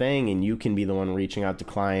your own thing, and you can be the one reaching out to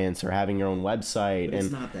clients or having your own website. But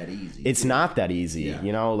it's not that easy. It's not that easy,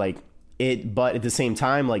 but at the same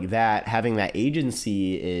time, like that, having that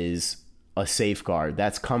agency is a safeguard.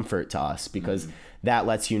 That's comfort to us because that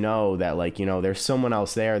lets you know that, like, there's someone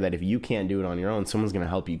else there that if you can't do it on your own, someone's going to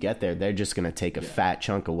help you get there. They're just going to take a fat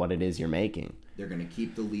chunk of what it is you're making. They're going to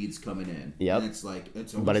keep the leads coming in. Yep. And it's like,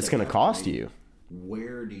 but it's going to cost you.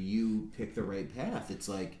 Where do you pick the right path? It's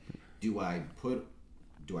like, do I put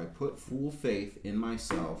full faith in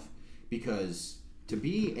myself? Because to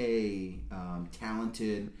be a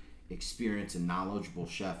talented, experienced, and knowledgeable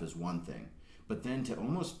chef is one thing, but then to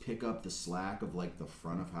almost pick up the slack of like the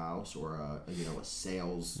front of house or a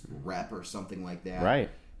sales rep or something like that. Right.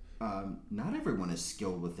 Not everyone is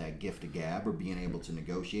skilled with that gift of gab or being able to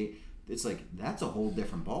negotiate. It's like, that's a whole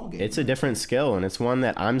different ballgame. It's a different skill, and it's one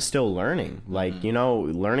that I'm still learning. Like,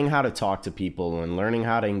 learning how to talk to people and learning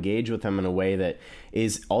how to engage with them in a way that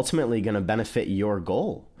is ultimately going to benefit your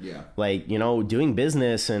goal. Yeah. Like, doing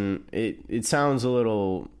business, and it sounds a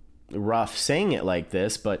little rough saying it like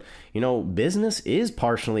this, but, business is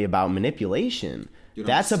partially about manipulation.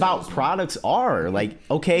 That's about products are. Like,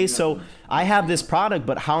 okay, so I have this product,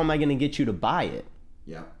 but how am I going to get you to buy it?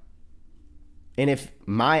 Yeah. And if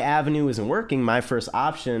my avenue isn't working, my first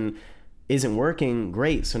option isn't working,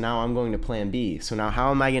 great. So now I'm going to plan B. So now how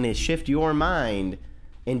am I going to shift your mind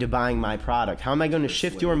into buying my product? How am I going to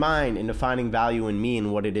shift your mind into finding value in me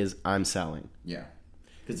and what it is I'm selling? Yeah.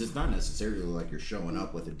 Because it's not necessarily like you're showing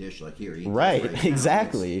up with a dish like, here, eat right, this right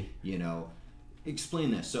exactly.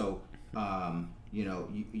 Explain this. So,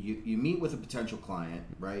 you meet with a potential client,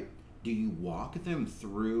 right? Do you walk them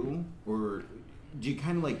through, or do you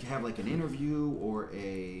kind of like have like an interview or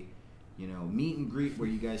a meet and greet where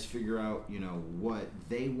you guys figure out what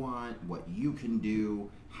they want, what you can do,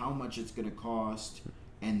 how much it's going to cost,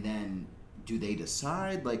 and then do they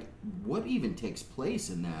decide, like, what even takes place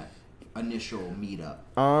in that initial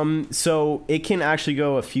meetup? So it can actually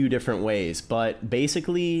go a few different ways, but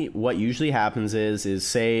basically what usually happens is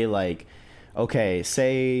say, like, okay,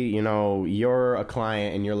 say, you're a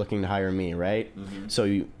client and you're looking to hire me, right? Mm-hmm.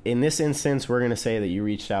 So in this instance, we're going to say that you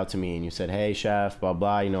reached out to me and you said, hey, chef, blah,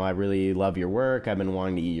 blah, I really love your work. I've been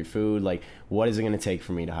wanting to eat your food. Like, what is it going to take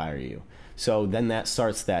for me to hire you? So then that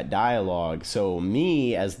starts that dialogue. So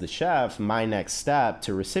me as the chef, my next step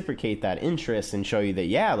to reciprocate that interest and show you that,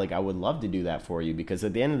 yeah, like I would love to do that for you, because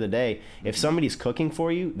at the end of the day, if somebody's cooking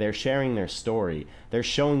for you, they're sharing their story. They're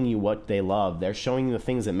showing you what they love. They're showing you the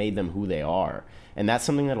things that made them who they are. And that's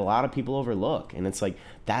something that a lot of people overlook. And it's like,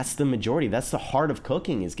 that's the majority. That's the heart of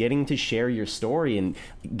cooking, is getting to share your story and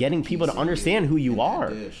getting people to understand who you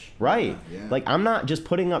are. Right. Yeah. Like, I'm not just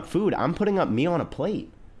putting up food. I'm putting up me on a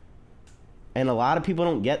plate. And a lot of people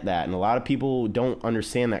don't get that, and a lot of people don't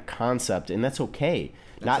understand that concept, and that's okay.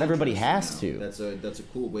 Not everybody has to. That's a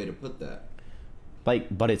cool way to put that. Like,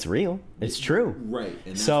 but it's real. It's true. Right,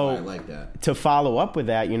 and that's why I like that. To follow up with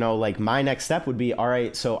that, like, my next step would be, all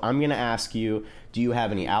right, so I'm going to ask you Do you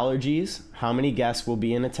have any allergies? How many guests will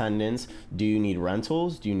be in attendance? Do you need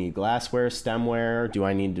rentals? Do you need glassware, stemware? Do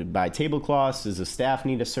I need to buy tablecloths? Does the staff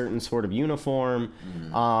need a certain sort of uniform?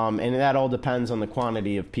 And that all depends on the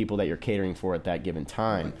quantity of people that you're catering for at that given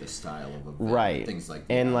time. Like the style of event, right. Things like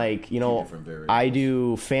that. And like, you know, I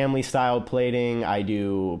do family style plating. I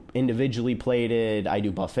do individually plated. I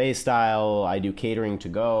do buffet style. I do catering to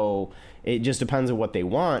go. It just depends on what they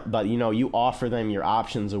want, but you know, you offer them your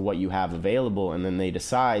options of what you have available, and then they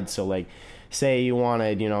decide. So like, say you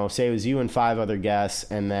wanted, you know, say it was you and 5 other guests,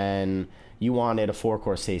 and then you wanted a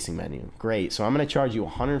 4-course tasting menu. Great. So I'm going to charge you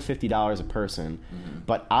 $150 a person,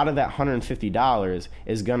 but out of that $150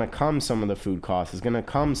 is going to come some of the food costs, is going to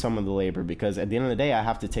come some of the labor, because at the end of the day, I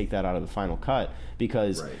have to take that out of the final cut,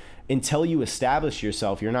 because until you establish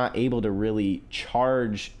yourself, you're not able to really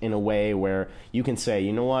charge in a way where you can say,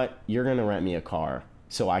 you know what, you're going to rent me a car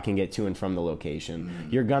so I can get to and from the location.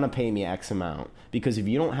 You're going to pay me X amount. Because if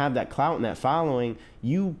you don't have that clout and that following,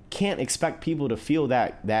 you can't expect people to feel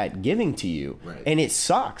that giving to you. And it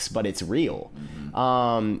sucks, but it's real.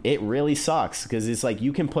 It really sucks, because it's like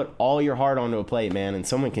you can put all your heart onto a plate, man, and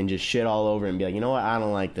someone can just shit all over and be like, you know what, I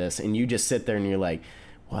don't like this. And you just sit there and you're like,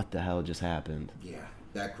 what the hell just happened? Yeah.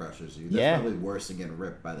 That crushes you. That's probably worse than getting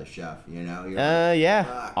ripped by the chef, you know? You're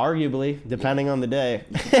arguably, depending on the day.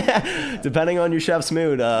 Depending on your chef's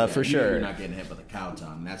mood, for sure. You're not getting hit with a cow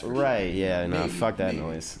tongue, that's for sure. Yeah, no, fuck that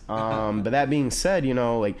noise. But that being said, you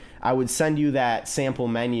know, like, I would send you that sample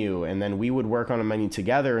menu, and then we would work on a menu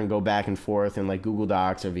together and go back and forth in, like, Google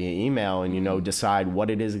Docs or via email, and, you know, decide what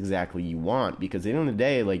it is exactly you want. Because at the end of the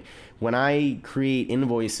day, like, when I create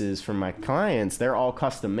invoices for my clients, they're all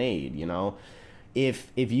custom made, you know?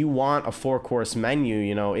 If you want a 4-course menu,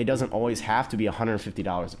 you know, it doesn't always have to be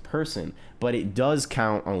 $150 a person, but it does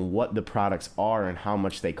count on what the products are and how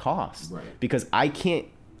much they cost. Because I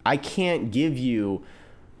can't give you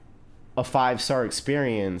a 5-star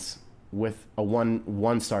experience with a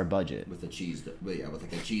one-star budget. With like a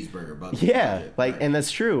cheeseburger budget. And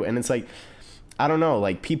that's true. And it's like, I don't know,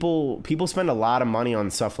 like people spend a lot of money on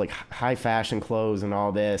stuff like high fashion clothes and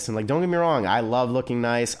all this. And like, don't get me wrong, I love looking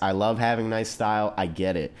nice. I love having nice style. I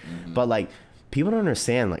get it. But like, people don't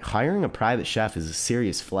understand, like, hiring a private chef is a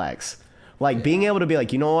serious flex. Like being able to be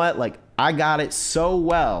like, you know what, like, I got it so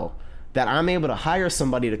well that I'm able to hire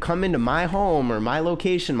somebody to come into my home or my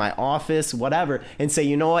location, my office, whatever, and say,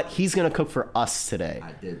 you know what, he's going to cook for us today.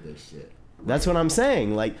 I did this shit. That's what I'm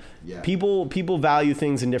saying. Like, people value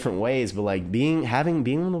things in different ways, but like being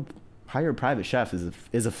able to hire a private chef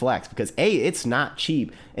is a flex, because A, it's not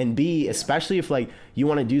cheap, and B, especially if like you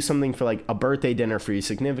want to do something for like a birthday dinner for your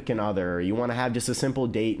significant other, or you want to have just a simple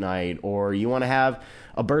date night, or you want to have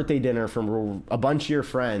a birthday dinner from a bunch of your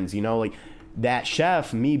friends, you know, like that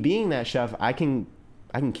chef, me being that chef, I can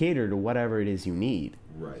cater to whatever it is you need.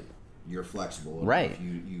 Right. You're flexible enough. Right.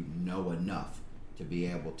 You know enough to be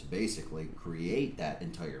able to basically create that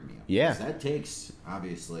entire meal. Yeah. Because that takes,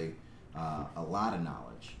 obviously, a lot of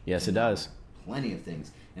knowledge. Yes, it does. Plenty of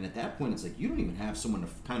things. And at that point, it's like you don't even have someone to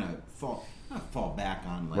kind of not fall back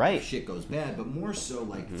on, like, if shit goes bad, but more so,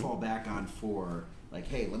 like, fall back on for, like,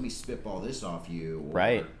 hey, let me spitball this off you.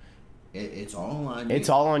 Or it's all on you. It's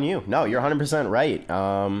all on you. No, you're 100% right.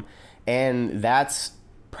 And that's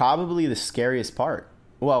probably the scariest part.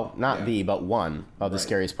 Well, not but one of the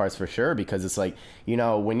scariest parts for sure, because it's like, you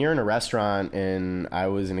know, when you're in a restaurant and I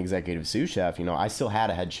was an executive sous chef, you know, I still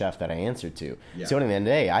had a head chef that I answered to. So at the end of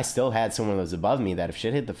the day, I still had someone that was above me that if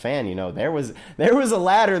shit hit the fan, you know, there was a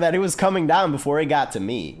ladder that it was coming down before it got to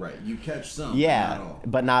me. Right. You catch some,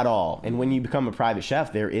 but not all. And when you become a private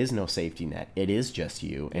chef, there is no safety net. It is just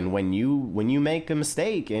you. And when you make a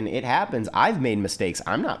mistake, and it happens, I've made mistakes.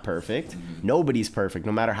 I'm not perfect. Nobody's perfect.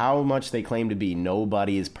 No matter how much they claim to be,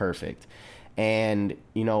 nobody is perfect. And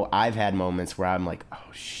you know, I've had moments where I'm like,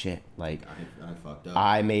 oh shit, like I fucked up.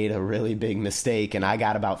 I made a really big mistake, and I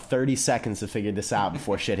got about 30 seconds to figure this out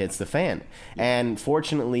before shit hits the fan. And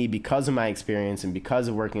fortunately, because of my experience and because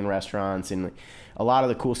of working in restaurants and a lot of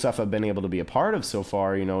the cool stuff I've been able to be a part of so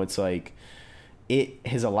far, you know, it's like it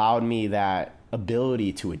has allowed me that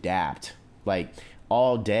ability to adapt. Like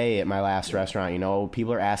all day at my last restaurant, you know,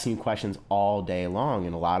 people are asking you questions all day long,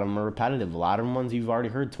 and a lot of them are repetitive. A lot of them ones you've already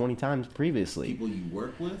heard 20 times previously. People you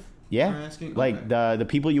work with? Yeah. Are asking? Like the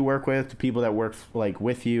people you work with, the people that work like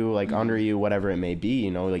with you, like under you, whatever it may be,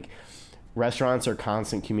 you know, like restaurants are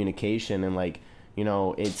constant communication, and like, you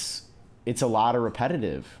know, it's a lot of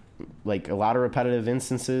repetitive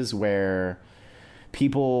instances where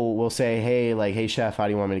people will say, hey chef, how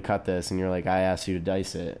do you want me to cut this? And you're like, I asked you to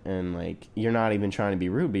dice it. And like, you're not even trying to be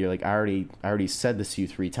rude, but you're like, I already said this to you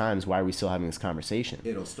 3 times. Why are we still having this conversation?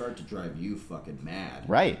 It'll start to drive you fucking mad.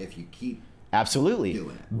 Right. If you keep absolutely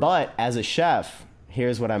doing it. But as a chef,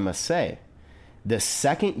 here's what I must say. The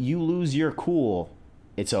second you lose your cool,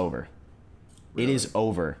 it's over. Really? It is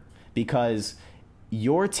over, because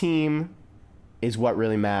your team is what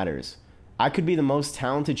really matters. I could be the most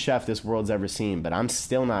talented chef this world's ever seen, but I'm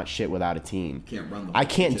still not shit without a team. Can't run the I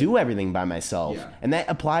can't do everything by myself. Yeah. And that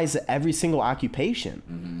applies to every single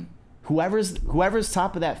occupation. Whoever's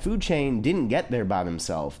top of that food chain didn't get there by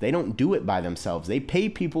themselves. They don't do it by themselves. They pay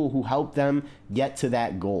people who help them get to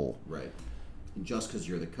that goal. Right. And just because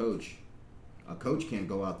you're the coach, a coach can't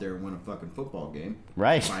go out there and win a fucking football game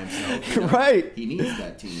right by himself. You know? Right. He needs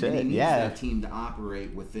that team. Shit, and he needs yeah. that team to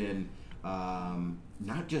operate within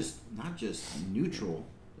not just neutral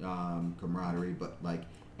camaraderie, but like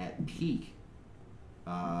at peak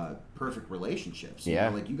perfect relationships. You yeah.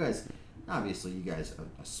 know, like you guys, obviously you guys,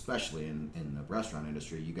 especially in the restaurant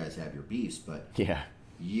industry, you guys have your beefs, but yeah,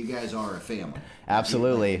 you guys are a family.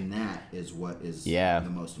 Absolutely. And that is what is the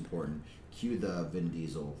most important. Cue the Vin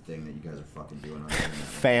Diesel thing that you guys are fucking doing on the internet.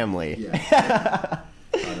 Family. Yeah.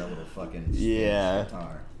 That little fucking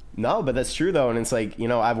guitar. No, but that's true though. And it's like, you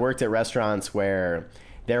know, I've worked at restaurants where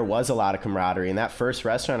there was a lot of camaraderie. And that first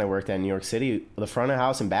restaurant I worked at in New York City, the front of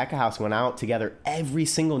house and back of house went out together every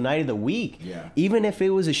single night of the week. Yeah. Even if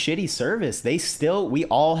it was a shitty service, we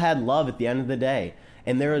all had love at the end of the day.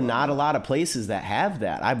 And there are not a lot of places that have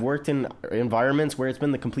that. I've worked in environments where it's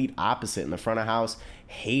been the complete opposite. And the front of house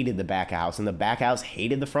hated the back of house, and the back of house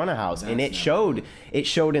hated the front of house. And it showed. It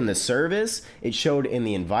showed in the service. It showed in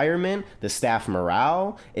the environment, the staff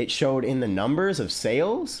morale. It showed in the numbers of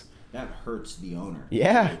sales. That hurts the owner.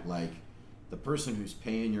 Yeah. Like the person who's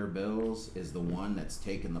paying your bills is the one that's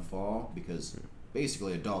taking the fall, because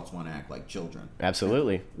basically adults want to act like children.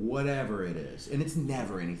 Absolutely. Whatever it is. And it's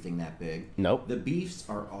never anything that big. Nope. The beefs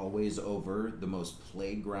are always over the most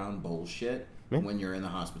playground bullshit when you're in the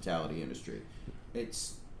hospitality industry.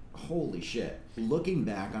 It's holy shit. Looking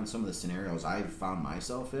back on some of the scenarios I've found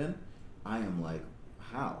myself in, I am like,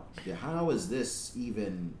 how? How is this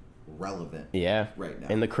even relevant right now?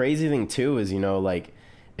 And the crazy thing too is, you know, like,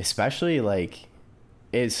 especially like,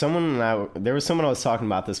 there was someone I was talking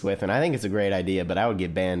about this with, and I think it's a great idea, but I would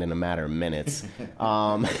get banned in a matter of minutes.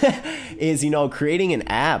 Is, you know, creating an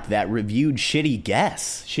app that reviewed shitty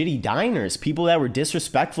guests, shitty diners, people that were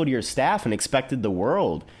disrespectful to your staff and expected the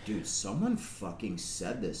world. Dude, someone fucking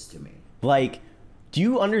said this to me. Like, do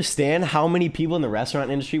you understand how many people in the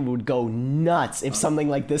restaurant industry would go nuts if something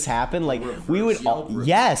like this happened? Like, we would.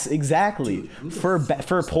 Yes, exactly. Dude,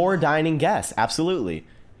 for poor dining guests, absolutely.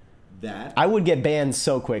 That I would get banned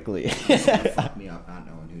so quickly. Fuck me up not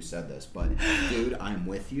knowing who said this, but dude, I'm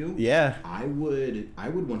with you. Yeah. I would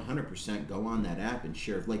 100% go on that app and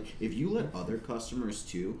share. Like, if you let other customers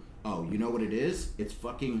too. Oh, you know what it is? It's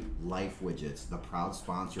fucking Life Widgets, the proud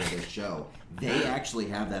sponsor of this show. They actually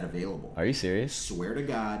have that available. Are you serious? Swear to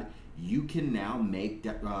God, you can now make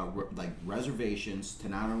reservations to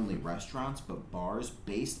not only restaurants but bars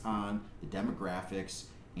based on the demographics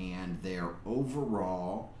and their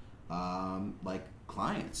overall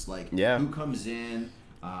clients, who comes in,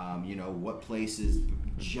 you know, what places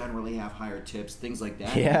generally have higher tips, things like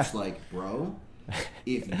that. Yeah. It's like, bro,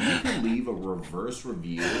 if you can leave a reverse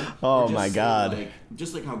review, oh my God,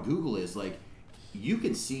 just like how Google is, like, you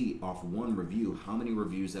can see off one review how many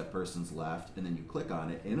reviews that person's left, and then you click on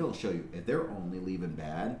it, and it'll show you if they're only leaving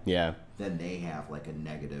bad. Yeah. Then they have like a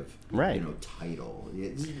negative, title.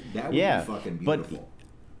 That would be fucking beautiful. But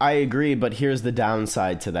I agree, but here's the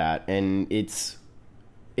downside to that, and it's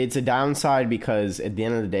a downside because at the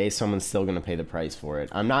end of the day, someone's still going to pay the price for it.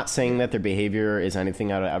 I'm not saying that their behavior is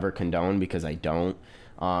anything I would ever condone, because I don't.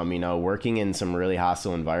 You know, working in some really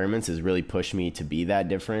hostile environments has really pushed me to be that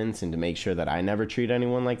difference and to make sure that I never treat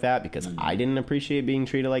anyone like that, because I didn't appreciate being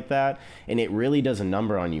treated like that, and it really does a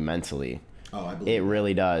number on you mentally. Oh, I believe it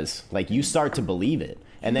really does. Like, you start to believe it,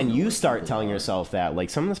 and then you start telling yourself that. Like,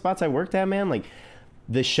 some of the spots I worked at, man, like,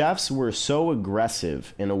 the chefs were so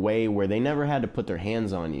aggressive in a way where they never had to put their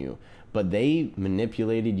hands on you, but they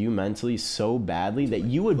manipulated you mentally so badly that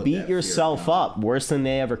you would beat yourself up worse than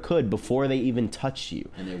they ever could before they even touched you.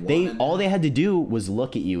 And all they had to do was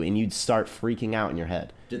look at you, and you'd start freaking out in your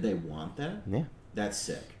head. Did they want that? Yeah. That's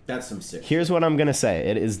sick. That's some sick. Here's what I'm going to say.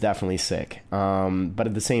 It is definitely sick. But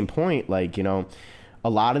at the same point, like, you know, a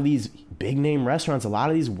lot of these big name restaurants, a lot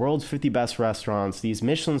of these world's 50 best restaurants, these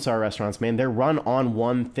Michelin star restaurants, man, they're run on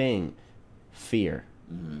one thing: fear.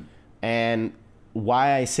 Mm-hmm. And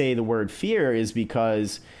why I say the word fear is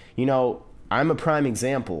because, you know, I'm a prime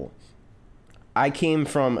example. I came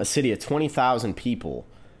from a city of 20,000 people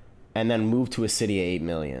and then moved to a city of 8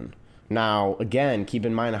 million. Now, again, keep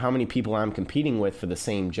in mind how many people I'm competing with for the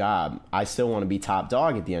same job. I still want to be top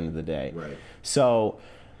dog at the end of the day. Right. So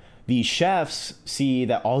these chefs see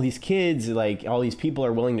that all these kids, like all these people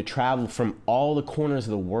are willing to travel from all the corners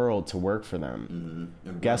of the world to work for them. Mm-hmm.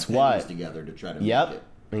 And guess what? Together to try to Yep. make it.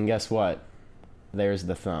 And guess what? There's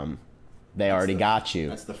the thumb. They already got you.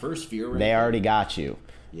 That's the first fear right They there. already got you.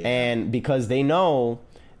 Yeah. And because they know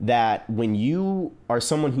that when you are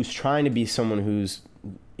someone who's trying to be someone who's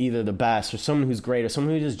either the best or someone who's great or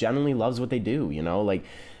someone who just genuinely loves what they do, you know, like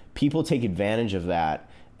people take advantage of that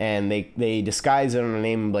and they disguise it on a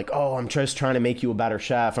name like, oh, I'm just trying to make you a better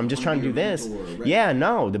chef. I'm just trying to do this. Mentor, right? Yeah,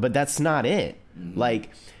 no, but that's not it. Mm-hmm. Like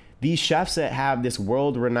these chefs that have this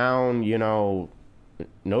world renowned, you know,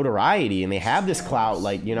 notoriety and they have this clout,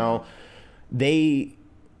 like, you know,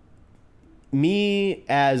 me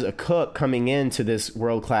as a cook coming into this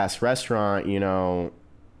world-class restaurant, you know,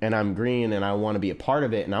 and I'm green and I want to be a part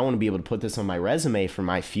of it and I want to be able to put this on my resume for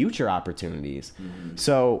my future opportunities. Mm-hmm.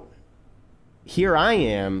 So here I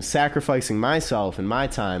am sacrificing myself and my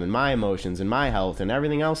time and my emotions and my health and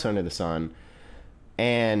everything else under the sun.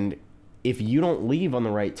 And if you don't leave on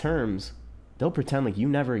the right terms, they'll pretend like you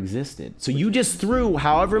never existed. So you just threw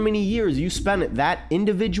however many years you spent at that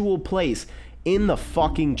individual place in the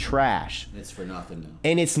fucking trash. It's for nothing now.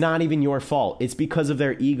 And it's not even your fault. It's because of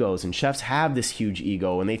their egos. And chefs have this huge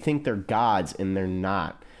ego and they think they're gods and they're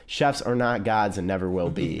not. Chefs are not gods and never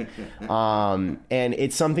will be. And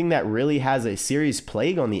it's something that really has a serious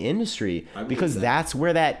plague on the industry because that's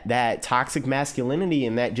where that toxic masculinity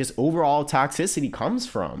and that just overall toxicity comes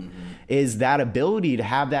from, is that ability to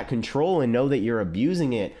have that control and know that you're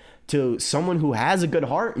abusing it to someone who has a good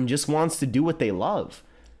heart and just wants to do what they love.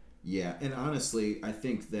 Yeah, and honestly, I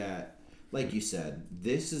think that, like you said,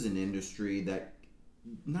 this is an industry that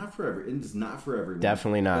it's not for everyone.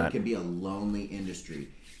 Definitely not. It can be a lonely industry.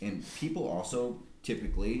 And people also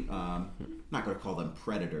typically, not going to call them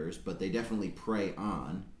predators, but they definitely prey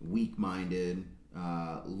on weak-minded,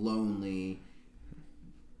 lonely,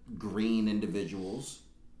 green individuals.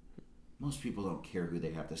 Most people don't care who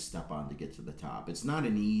they have to step on to get to the top. It's not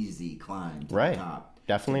an easy climb to the top.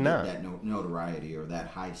 Definitely not. That notoriety or that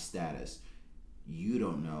high status. You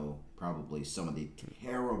don't know probably some of the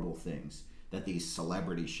terrible things that these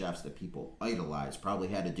celebrity chefs that people idolize probably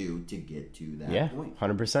had to do to get to that point.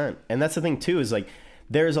 100%. And that's the thing too, is like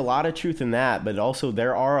there's a lot of truth in that, but also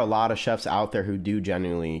there are a lot of chefs out there who do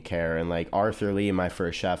genuinely care. And like Arthur Lee, my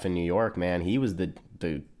first chef in New York, man, he was the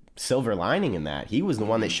silver lining in that. He was the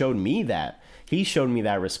one that showed me that. He showed me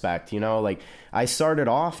that respect, you know, like I started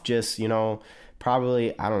off just, you know,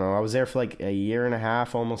 probably, I don't know, I was there for like a year and a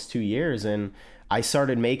half, almost 2 years, and I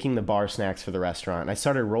started making the bar snacks for the restaurant. I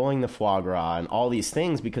started rolling the foie gras and all these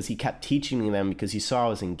things because he kept teaching me them because he saw I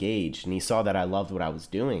was engaged and he saw that I loved what I was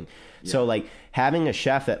doing. Yeah. So like having a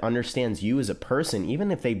chef that understands you as a person,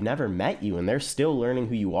 even if they've never met you and they're still learning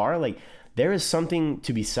who you are, like there is something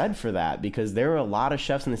to be said for that, because there are a lot of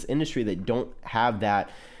chefs in this industry that don't have that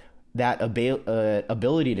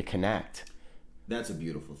ability to connect. That's a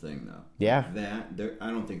beautiful thing, though. Yeah. I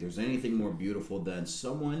don't think there's anything more beautiful than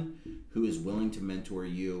someone who is willing to mentor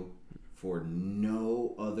you for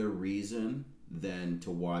no other reason than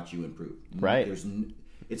to watch you improve. Right.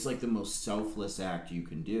 It's like the most selfless act you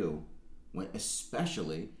can do,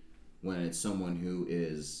 especially when it's someone who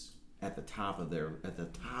is at the top of their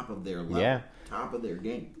level, top of their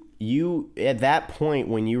game. You, at that point,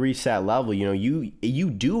 when you reach that level, you know, you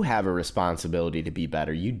do have a responsibility to be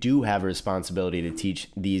better. You do have a responsibility to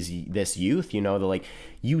teach this youth, you know,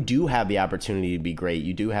 you do have the opportunity to be great.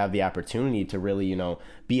 You do have the opportunity to really, you know,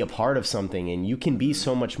 be a part of something, and you can be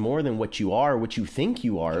so much more than what you are, what you think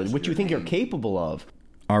you are, what you think you're capable of.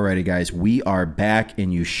 Alrighty, guys, we are back,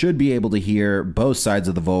 and you should be able to hear both sides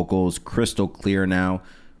of the vocals crystal clear now.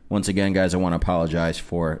 Once again, guys, I want to apologize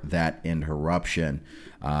for that interruption.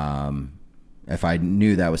 If I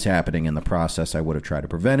knew that was happening in the process, I would have tried to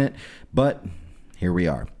prevent it, but here we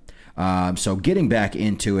are. So getting back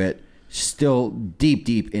into it, still deep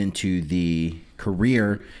into the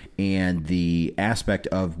career and the aspect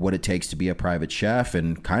of what it takes to be a private chef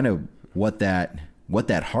and kind of what that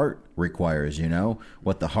heart requires, you know,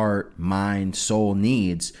 what the heart, mind, soul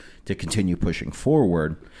needs to continue pushing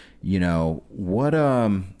forward. You know, what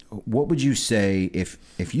would you say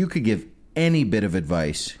if you could give any bit of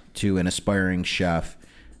advice to an aspiring chef,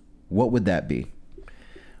 what would that be?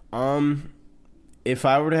 If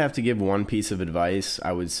I were to have to give one piece of advice,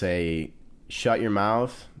 I would say shut your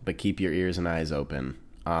mouth, but keep your ears and eyes open.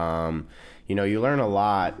 You know, you learn a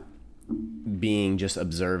lot being just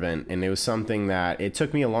observant, and it was something that it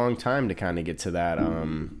took me a long time to kind of get to that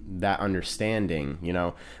that understanding. You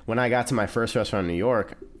know, when I got to my first restaurant in New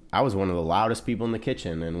York, I was one of the loudest people in the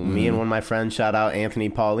kitchen, and me and one of my friends, shout out Anthony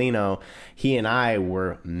Paulino, he and I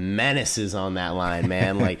were menaces on that line,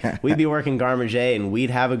 man. Like, we'd be working garde manger and we'd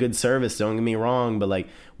have a good service, don't get me wrong, but like,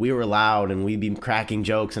 we were loud and we'd be cracking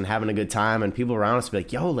jokes and having a good time, and people around us would be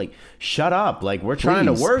like, yo, like, shut up, like, we're trying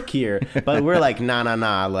to work here. But we're like,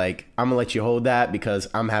 nah, like, I'm gonna let you hold that because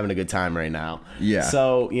I'm having a good time right now. Yeah.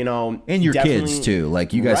 So, you know, and your kids too,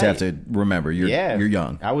 like, you guys Right. have to remember you're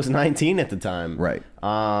young. I was 19 at the time. Right.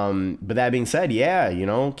 But that being said, yeah, you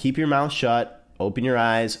know, keep your mouth shut, open your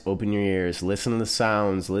eyes, open your ears, listen to the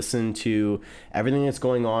sounds, listen to everything that's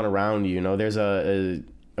going on around you. You know, there's a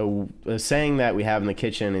saying that we have in the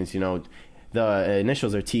kitchen is, you know, the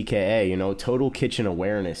initials are TKA, you know, total kitchen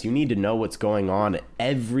awareness. You need to know what's going on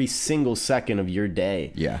every single second of your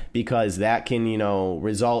day. Yeah. Because that can, you know,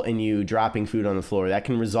 result in you dropping food on the floor. That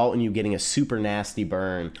can result in you getting a super nasty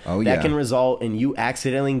burn. Oh, that yeah. can result in you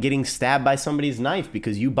accidentally getting stabbed by somebody's knife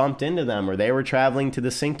because you bumped into them, or they were traveling to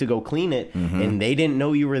the sink to go clean it and they didn't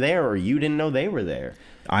know you were there, or you didn't know they were there.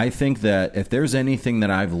 I think that if there's anything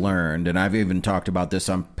that I've learned, and I've even talked about this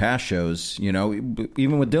on past shows, you know,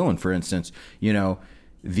 even with Dylan, for instance, you know,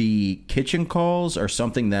 the kitchen calls are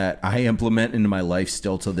something that I implement into my life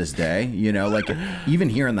still to this day, you know, like even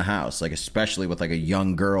here in the house, like especially with like a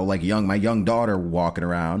young girl, like my young daughter walking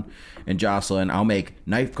around, and Jocelyn, I'll make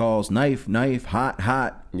knife calls, knife,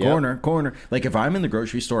 hot, Yep. corner. Like if I'm in the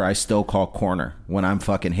grocery store, I still call corner when I'm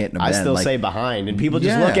fucking hitting them. I still like, say behind, and people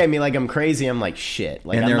just look at me like I'm crazy. I'm like, shit.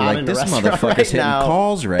 Like, and I'm they're not like, in this a restaurant motherfucker's right hitting now.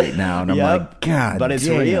 calls right now. And I'm Yep. like, God, but it's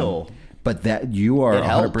damn. real. But that you are It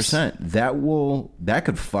helps. 100%. That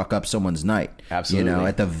could fuck up someone's night. Absolutely. You know,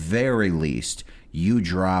 at the very least, you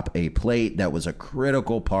drop a plate that was a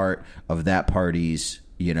critical part of that party's,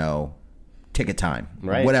 you know, ticket time,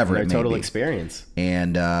 Right. whatever Their it may total be. experience.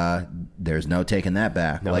 And there's no taking that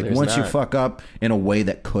back. No, like there's once you not. fuck up in a way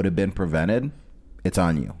that could have been prevented, it's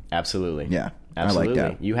on you. Absolutely. Yeah. Absolutely. I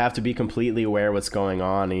like that. You have to be completely aware of what's going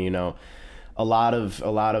on, and you know, a lot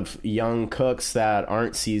of young cooks that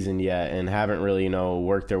aren't seasoned yet and haven't really, you know,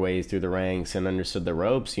 worked their ways through the ranks and understood the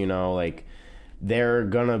ropes, you know, like they're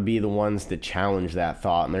gonna be the ones that challenge that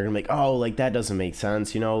thought, and they're gonna be like, oh, like that doesn't make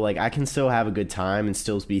sense, you know, like I can still have a good time and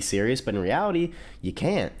still be serious, but in reality you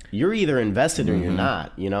can't. You're either invested or you're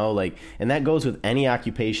not, you know, like, and that goes with any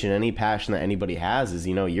occupation, any passion that anybody has, is,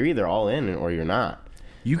 you know, you're either all in or you're not.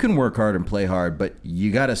 You can work hard and play hard, but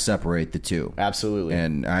you got to separate the two. Absolutely.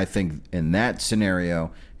 And I think in that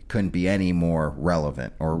scenario, it couldn't be any more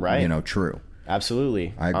relevant or, Right. you know, true.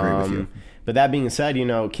 Absolutely. I agree with you. But that being said, you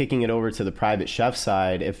know, kicking it over to the private chef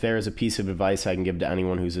side, if there is a piece of advice I can give to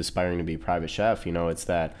anyone who's aspiring to be a private chef, you know, it's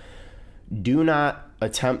that do not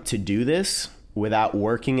attempt to do this without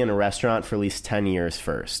working in a restaurant for at least 10 years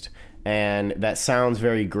first. And that sounds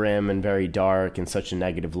very grim and very dark and such a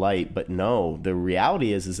negative light, but no, the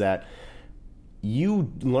reality is that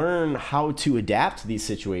you learn how to adapt to these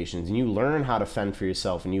situations, and you learn how to fend for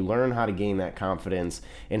yourself, and you learn how to gain that confidence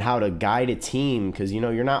and how to guide a team, because, you know,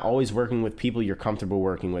 you're not always working with people you're comfortable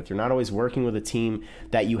working with. You're not always working with a team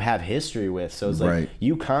that you have history with. So it's like Right.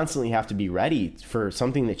 you constantly have to be ready for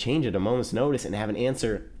something to change at a moment's notice and have an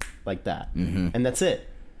answer like that. And that's it.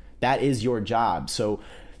 That is your job. So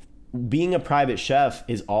being a private chef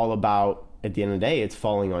is all about, at the end of the day, it's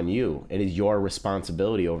falling on you. It is your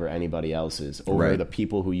responsibility over anybody else's, over Right. the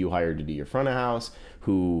people who you hired to do your front of house,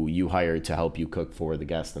 who you hired to help you cook for the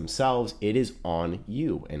guests themselves. It is on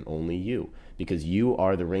you and only you, because you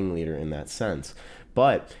are the ringleader in that sense.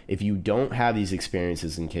 But if you don't have these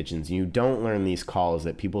experiences in kitchens, you don't learn these calls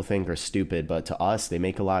that people think are stupid, but to us, they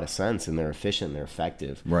make a lot of sense and they're efficient and they're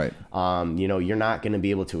effective. Right. You know, you're not going to be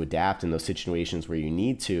able to adapt in those situations where you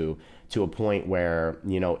need to a point where,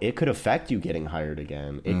 you know, it could affect you getting hired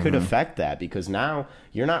again. It could affect that, because now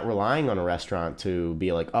you're not relying on a restaurant to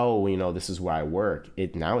be like, oh, you know, this is where I work.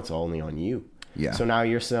 Now it's only on you. Yeah. So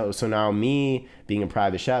now so now me being a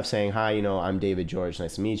private chef saying, hi, you know, I'm David George.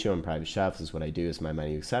 Nice to meet you. I'm a private chef. This is what I do. This is my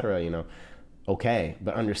menu, etc. You know, okay.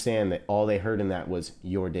 But understand that all they heard in that was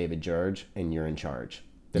you're David George and you're in charge.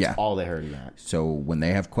 That's Yeah. all they heard in that. So when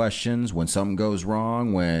they have questions, when something goes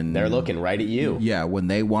wrong, when They're looking right at you. yeah, when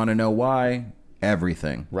they want to know why,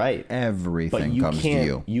 everything, Right. But everything you comes can't, to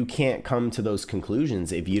you. you can't come to those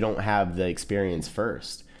conclusions if you don't have the experience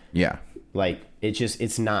first. Yeah, Like,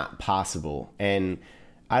 it's not possible. And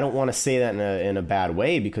I don't want to say that in a bad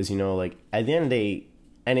way, because, you know, like, at the end of the day,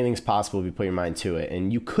 anything's possible if you put your mind to it,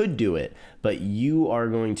 and you could do it, but you are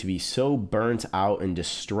going to be so burnt out and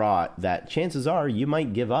distraught that chances are you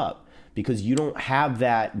might give up, because you don't have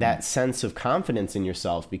that sense of confidence in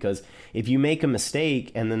yourself. Because if you make a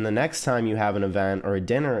mistake and then the next time you have an event or a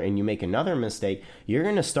dinner and you make another mistake, you're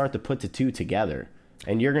going to start to put the two together.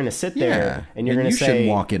 And you're going to sit there and you're going to say... You shouldn't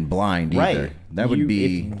walk in blind either. Right. That would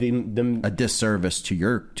be a disservice to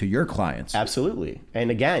your clients. Absolutely.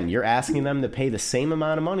 And again, you're asking them to pay the same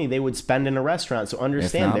amount of money they would spend in a restaurant. So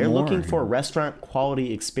understand, they're looking for a restaurant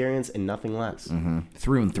quality experience and nothing less. Mm-hmm.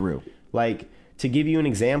 Through and through. Like, to give you an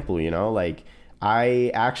example, like, I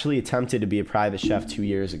actually attempted to be a private chef 2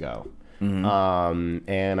 years ago. Mm-hmm.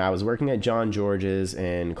 And I was working at John George's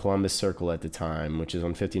in Columbus Circle at the time, which is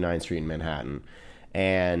on 59th Street in Manhattan.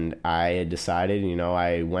 And I had decided,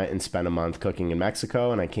 I went and spent a month cooking in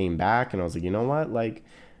Mexico, and I came back and I was like, you know what? Like,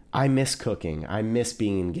 I miss cooking. I miss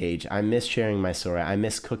being engaged. I miss sharing my story. I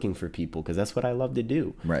miss cooking for people because that's what I love to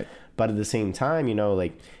do. Right. But at the same time,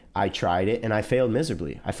 I tried it and I failed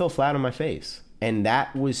miserably. I fell flat on my face. And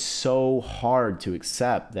that was so hard to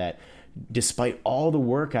accept, that despite all the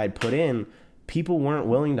work I'd put in, people weren't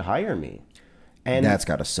willing to hire me. And that's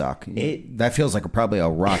got to suck. That feels like probably a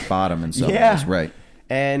rock bottom in some ways, right?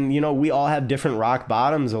 And, we all have different rock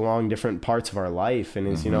bottoms along different parts of our life. And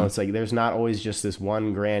it's, it's like there's not always just this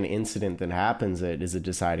one grand incident that happens that is a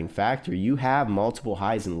deciding factor. You have multiple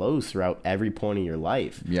highs and lows throughout every point of your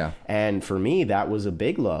life. Yeah. And for me, that was a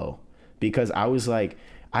big low, because I was like,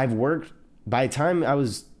 by the time I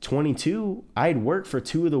was 22, I had worked for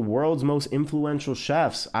two of the world's most influential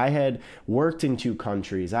chefs. I had worked in 2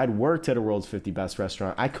 countries. I'd worked at a world's 50 best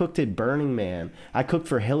restaurant. I cooked at Burning Man. I cooked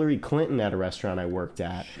for Hillary Clinton at a restaurant I worked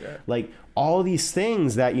at. Sure. Like, all these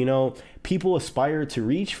things that, people aspire to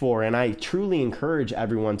reach for. And I truly encourage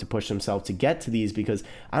everyone to push themselves to get to these, because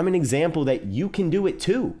I'm an example that you can do it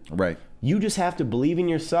too. Right. You just have to believe in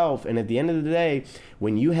yourself. And at the end of the day,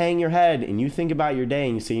 when you hang your head and you think about your day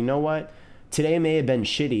and you say, you know what? Today may have been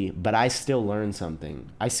shitty, but I still learned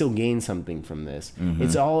something. I still gained something from this. Mm-hmm.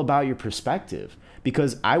 It's all about your perspective.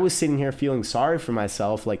 Because I was sitting here feeling sorry for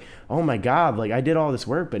myself, like, oh my God, like, I did all this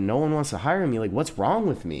work, but no one wants to hire me. Like, what's wrong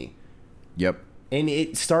with me? Yep. And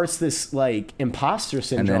it starts this, like, imposter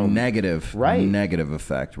syndrome. And then negative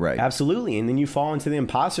effect, right. Absolutely. And then you fall into the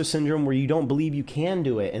imposter syndrome where you don't believe you can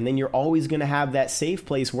do it. And then you're always going to have that safe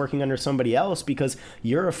place working under somebody else, because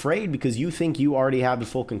you're afraid, because you think you already have the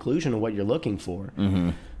full conclusion of what you're looking for.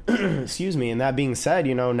 Mm-hmm. Excuse me. And that being said,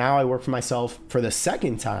 now I work for myself for the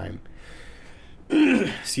second time.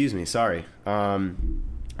 Excuse me. Sorry. I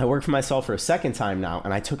work for myself for a second time now,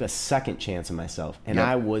 and I took a second chance on myself. And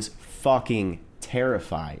I was fucking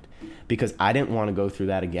terrified, because I didn't want to go through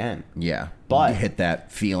that again. Yeah. But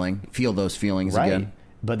you feel those feelings again.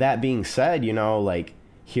 But that being said,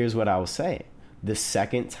 here's what I will say. The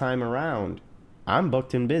second time around, I'm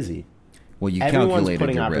booked and busy. Well, Everyone's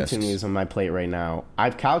putting your opportunities risks on my plate right now.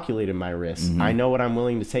 I've calculated my risks. Mm-hmm. I know what I'm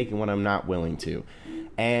willing to take and what I'm not willing to.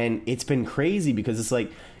 And it's been crazy, because it's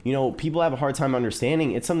like, people have a hard time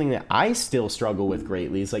understanding. It's something that I still struggle with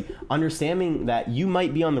greatly. It's like understanding that you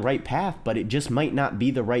might be on the right path, but it just might not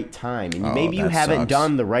be the right time. And maybe you haven't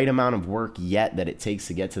done the right amount of work yet that it takes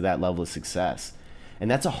to get to that level of success. And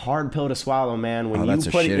that's a hard pill to swallow, man. When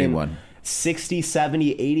you put it in 60,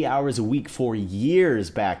 70, 80 hours a week for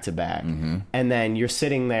years back to back, mm-hmm. and then you're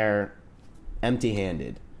sitting there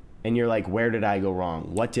empty-handed. And you're like, where did I go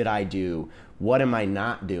wrong? What did I do? What am I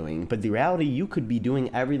not doing? But the reality, you could be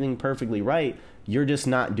doing everything perfectly right. You're just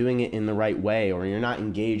not doing it in the right way, or you're not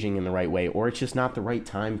engaging in the right way, or it's just not the right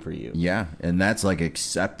time for you. Yeah, and that's like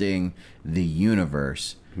accepting the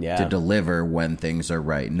universe to deliver when things are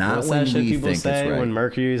right, not when we think it's right. When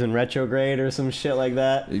Mercury's in retrograde or some shit like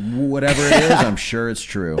that. Whatever it is, I'm sure it's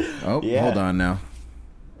true. Oh, hold on now.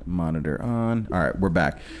 Monitor on. All right, we're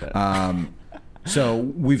back. So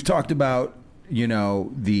we've talked about,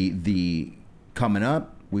 the coming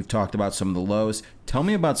up. We've talked about some of the lows. Tell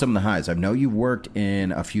me about some of the highs. I know you've worked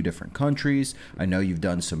in a few different countries. I know you've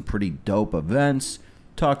done some pretty dope events.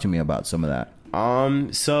 Talk to me about some of that.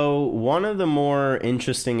 So one of the more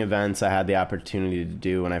interesting events I had the opportunity to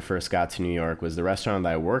do when I first got to New York was the restaurant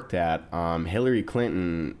that I worked at. Hillary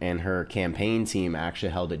Clinton and her campaign team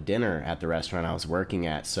actually held a dinner at the restaurant I was working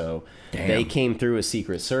at. So they came through a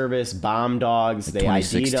Secret Service, bomb dogs. They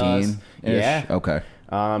ID'd us. Yeah. Okay.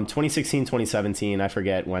 2016, 2017, I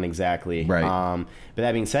forget when exactly. Right. But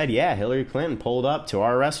that being said, Hillary Clinton pulled up to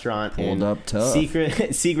our restaurant. Pulled up tough.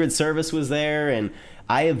 Secret Service was there, and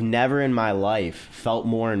I have never in my life felt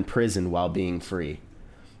more in prison while being free.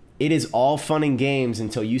 it is all fun and games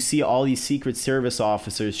until you see all these Secret Service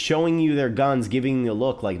officers showing you their guns, giving you a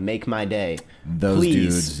look like, make my day. Those Please.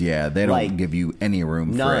 dudes, yeah, they don't Like, give you any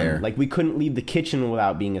room None. for air. Like, we couldn't leave the kitchen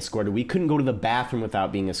without being escorted. We couldn't go to the bathroom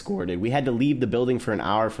without being escorted. We had to leave the building for an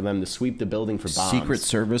hour for them to sweep the building for bombs. Secret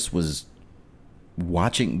Service was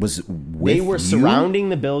with They were you? surrounding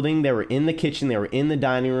the building. They were in the kitchen. They were in the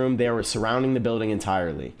dining room. They were surrounding the building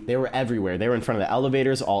entirely. They were everywhere. They were in front of the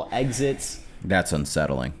elevators, all exits. That's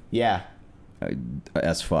unsettling Yeah.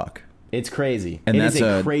 as fuck. It's crazy. And It that's is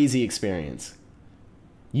a a- crazy experience.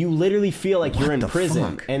 You literally feel like you're in the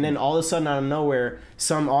prison. fuck? And then all of a sudden, out of nowhere,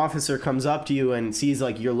 some officer comes up to you and sees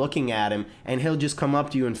like you're looking at him, and he'll just come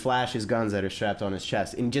up to you and flash his guns that are strapped on his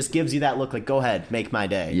chest and just gives you that look like, go ahead, make my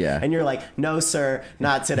day. Yeah. And you're like, no, sir,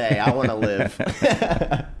 not today. I want to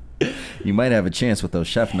live. You might have a chance with those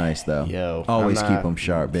chef knives, though. Yo, always I'm keep not- them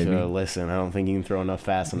sharp, baby. Listen, I don't think you can throw enough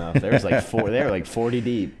fast enough. There's like they're like 40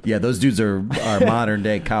 deep. Yeah, those dudes are modern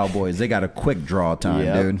day cowboys. They got a quick draw time,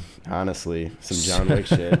 Yep. dude. Honestly, some John Wick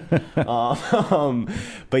shit.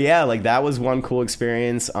 But yeah, like that was one cool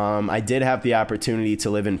experience. I did have the opportunity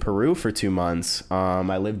to live in Peru for 2 months.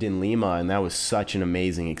 I lived in Lima, and that was such an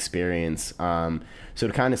amazing experience. So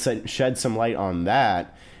to kind of shed some light on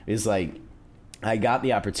that is like, I got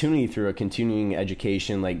the opportunity through a continuing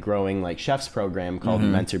education, like growing like chefs program called the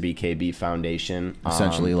Mentor BKB Foundation.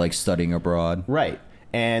 Essentially, like studying abroad. Right.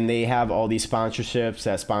 And they have all these sponsorships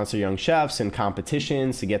that sponsor young chefs and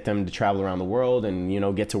competitions to get them to travel around the world and, you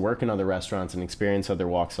know, get to work in other restaurants and experience other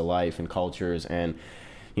walks of life and cultures and,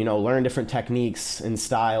 you know, learn different techniques and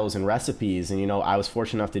styles and recipes. And, you know, I was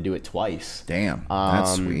fortunate enough to do it twice. Damn,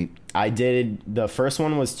 that's sweet. I did, the first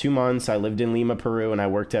one was 2 months. I lived in Lima, Peru, and I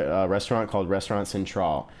worked at a restaurant called Restaurant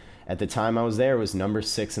Central. At the time I was there, it was number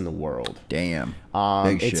 6 in the world. Damn,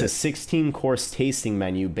 big It's shit. a 16-course tasting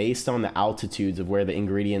menu based on the altitudes of where the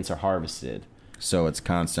ingredients are harvested. So it's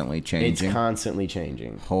constantly changing. It's constantly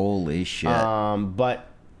changing. Holy shit. But,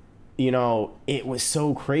 you know, it was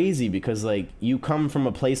so crazy because, like, you come from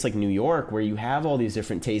a place like New York where you have all these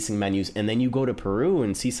different tasting menus, and then you go to Peru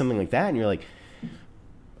and see something like that, and you're like,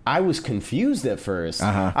 I was confused at first.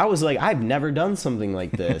 I was like, I've never done something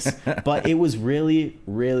like this. But it was really,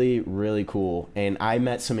 really, really cool. And I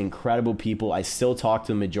met some incredible people. I still talk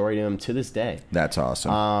to the majority of them to this day. That's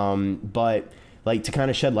awesome. But, like, to kind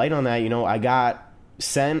of shed light on that, you know, I got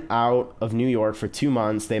sent out of New York for 2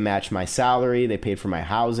 months. They matched my salary. They paid for my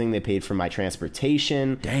housing. They paid for my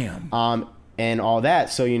transportation. Damn. And all that.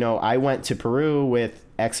 So, you know, I went to Peru with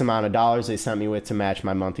X amount of dollars they sent me with to match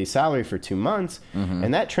my monthly salary for 2 months.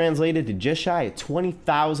 And that translated to just shy of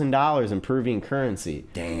 $20,000 in Peruvian currency.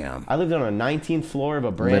 Damn. I lived on a 19th floor of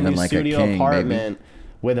a brand Living new like a studio king, apartment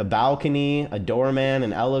with a balcony, a doorman,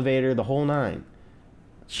 an elevator, the whole nine.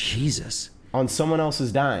 Jesus. On someone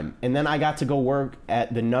else's dime. And then I got to go work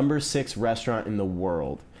at the number 6 restaurant in the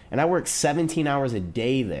world. And I worked 17 hours a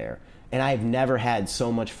day there. And I've never had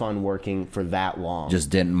so much fun working for that long. Just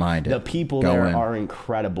didn't mind it. The people Go there in. are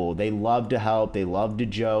incredible. They love to help. They love to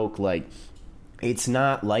joke. Like, it's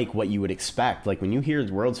not like what you would expect. Like, when you hear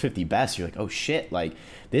the world's 50 best, you're like, oh shit, like,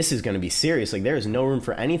 this is going to be serious. Like, there is no room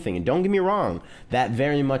for anything. And don't get me wrong, that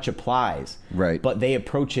very much applies. Right. But they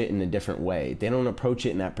approach it in a different way. They don't approach it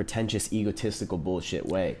in that pretentious, egotistical bullshit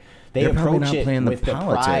way. They They're probably approach not it playing the with the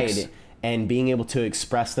politics. pride and being able to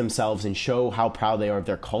express themselves and show how proud they are of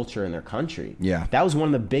their culture and their country. Yeah. That was one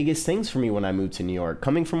of the biggest things for me when I moved to New York.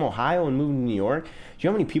 Coming from Ohio and moving to New York, do you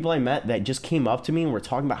know how many people I met that just came up to me and were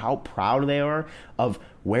talking about how proud they are of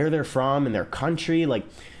where they're from and their country? Like,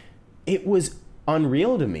 it was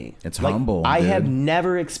unreal to me. It's like, humble, I dude. have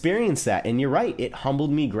never experienced that. And you're right. It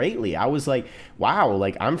humbled me greatly. I was like, wow,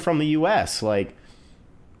 like, I'm from the U.S. Like,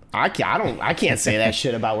 I can't say that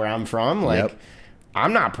shit about where I'm from. Like, Yep.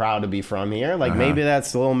 I'm not proud to be from here. Like, maybe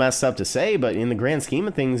that's a little messed up to say, but in the grand scheme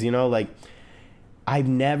of things, you know, like, I've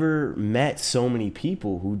never met so many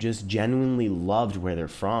people who just genuinely loved where they're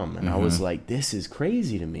from. And I was like, this is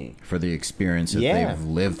crazy to me. For the experience that Yeah. they've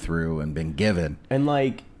lived through and been given. And,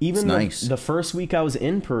 like, even It's nice. the first week I was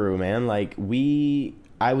in Peru, man, like,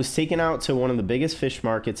 I was taken out to one of the biggest fish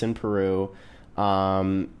markets in Peru.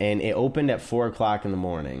 And it opened at 4 o'clock in the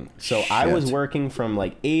morning. So I was Shit. working from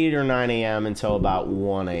like 8 or 9 a.m. until about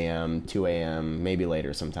 1 a.m., 2 a.m., maybe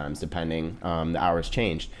later sometimes, depending. The hours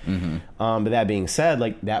changed. But that being said,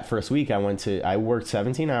 like, that first week I worked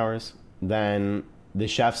 17 hours. Then the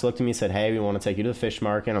chefs looked at me and said, hey, we want to take you to the fish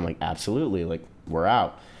market. I'm like, absolutely. Like, we're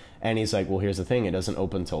out. And he's like, well, here's the thing. It doesn't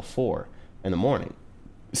open until 4 in the morning.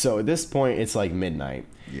 So at this point, it's like midnight.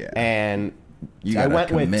 Yeah. And You I gotta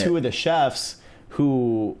went with commit. 2 of the chefs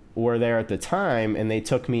who were there at the time, and they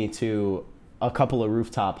took me to a couple of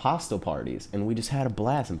rooftop hostel parties, and we just had a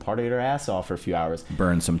blast and partied our ass off for a few hours.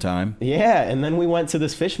 Burn some time. Yeah, and then we went to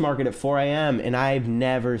this fish market at 4 a.m., and I've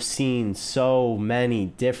never seen so many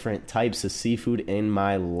different types of seafood in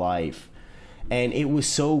my life. And it was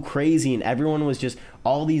so crazy, and everyone was just,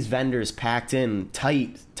 all these vendors packed in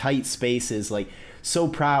tight spaces, like, so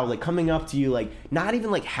proud, like, coming up to you, like, not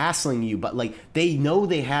even, like, hassling you, but, like, they know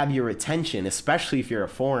they have your attention, especially if you're a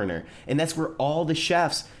foreigner. And that's where all the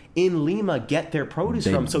chefs in Lima get their produce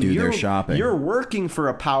from. So their shopping. You're working for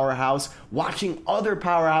a powerhouse, watching other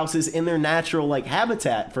powerhouses in their natural, like,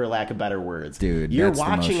 habitat, for lack of better words. Dude, you're that's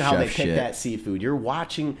watching the most how they chef pick shit. that seafood. You're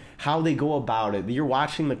watching how they go about it. You're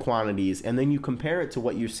watching the quantities, and then you compare it to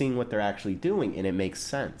what you're seeing, what they're actually doing, and it makes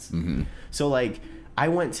sense. Mm-hmm. So, like, I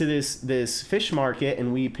went to this fish market,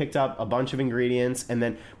 and we picked up a bunch of ingredients, and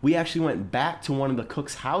then we actually went back to one of the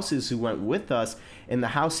cook's houses who went with us. In the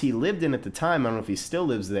house he lived in at the time, I don't know if he still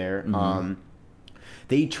lives there,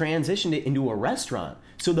 they transitioned it into a restaurant.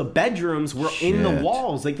 So the bedrooms were in the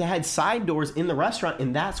walls. Like, they had side doors in the restaurant,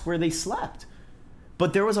 and that's where they slept.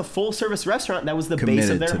 But there was a full-service restaurant that was the base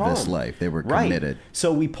of their home. Committed to this life. They were committed. Right.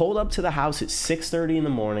 So we pulled up to the house at 6:30 in the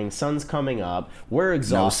morning. Sun's coming up. We're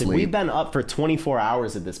exhausted. No sleep. We've been up for 24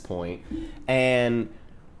 hours at this point. And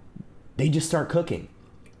they just start cooking.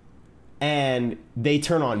 And they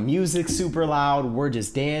turn on music super loud. We're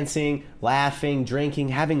just dancing, laughing, drinking,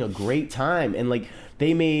 having a great time. And, like,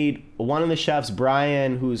 they made one of the chefs,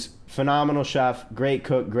 Brian, who's phenomenal chef, great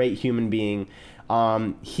cook, great human being.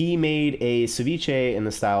 He made a ceviche in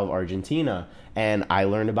the style of Argentina, and I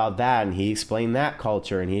learned about that, and he explained that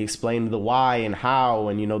culture, and he explained the why and how,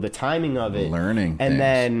 and, you know, the timing of it. Learning And things.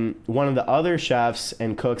 then one of the other chefs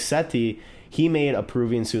and cooks, Seti, he made a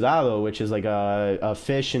Peruvian sudado, which is like a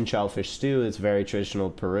fish and shellfish stew. It's very traditional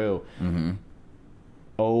Peru. Mm-hmm.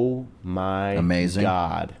 Oh my Amazing.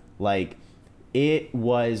 God. Like, it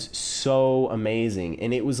was so amazing.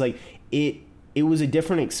 And it was like, it was a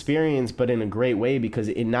different experience, but in a great way, because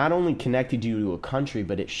it not only connected you to a country,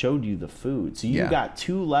 but it showed you the food. So you got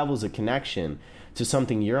two levels of connection to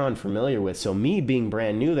something you're unfamiliar with. So me being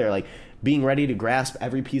brand new there, like, being ready to grasp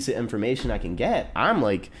every piece of information I can get, I'm,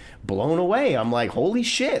 like, blown away. I'm like, holy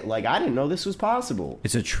shit, like, I didn't know this was possible.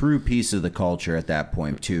 It's a true piece of the culture at that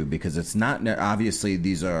point, too, because it's not, obviously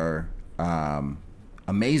these are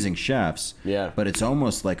amazing chefs, but it's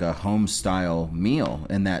almost like a home style meal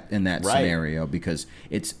in that scenario, because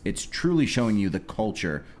it's truly showing you the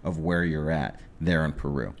culture of where you're at there in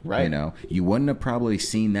Peru. Right. You know, you wouldn't have probably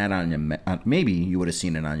seen that on your maybe you would have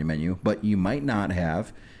seen it on your menu, but you might not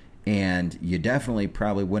have, and you definitely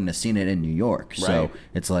probably wouldn't have seen it in New York. Right. So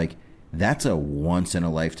it's like, that's a once in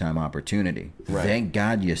a lifetime opportunity. Right. Thank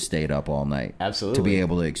God you stayed up all night. Absolutely. To be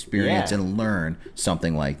able to experience and learn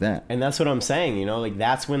something like that. And that's what I'm saying, you know, like,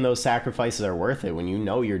 that's when those sacrifices are worth it. When you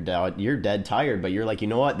know you're dead tired, but you're like, you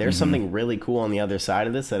know what, there's something really cool on the other side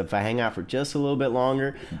of this, that if I hang out for just a little bit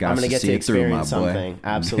longer, I'm going to get to experience something.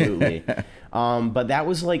 Absolutely. But that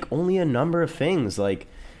was, like, only a number of things. Like,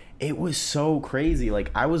 it was so crazy.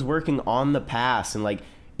 Like, I was working on the pass, and, like,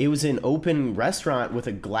 it was an open restaurant with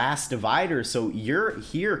a glass divider. So you're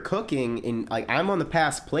here cooking, and, like, I'm on the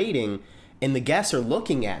pass plating, and the guests are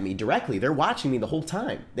looking at me directly. They're watching me the whole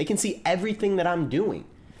time. They can see everything that I'm doing.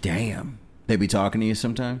 Damn. They be talking to you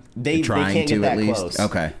sometime? They can't get that close.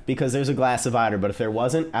 Okay. Because there's a glass divider, but if there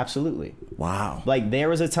wasn't, absolutely. Wow. Like, there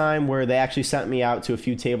was a time where they actually sent me out to a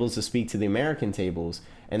few tables to speak to the American tables,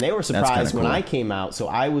 and they were surprised when I came out. So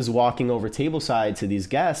I was walking over tableside to these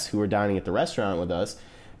guests who were dining at the restaurant with us,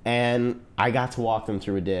 and I got to walk them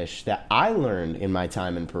through a dish that I learned in my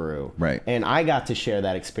time in Peru. Right. And I got to share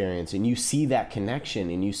that experience, and you see that connection,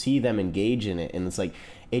 and you see them engage in it, and it's like,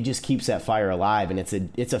 it just keeps that fire alive, and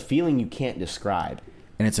it's a feeling you can't describe.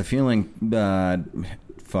 And it's a feeling,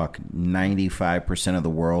 95% of the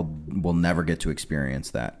world will never get to experience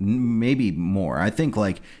that. Maybe more. I think,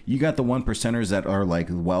 like, you got the 1%ers that are, like,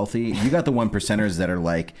 wealthy. You got the 1%ers that are,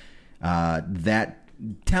 like, that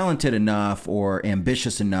talented enough or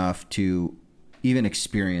ambitious enough to even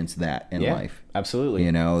experience that in life. Absolutely.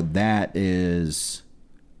 You know, that's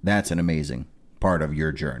an amazing part of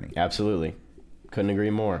your journey. Absolutely. Couldn't agree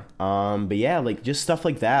more. But yeah, like, just stuff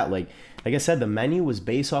like that. Like I said, the menu was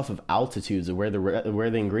based off of altitudes of where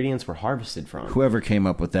the ingredients were harvested from. Whoever came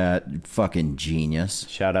up with that, fucking genius.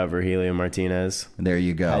 Shout out Virgilio Martinez. There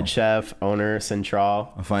you go. Head chef, owner,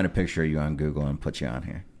 Central. I'll find a picture of you on Google and put you on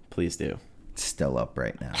here. Please do. It's still up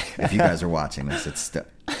right now. If you guys are watching this, it's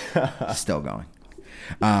still going.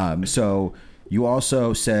 So You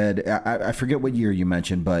also said, I forget what year you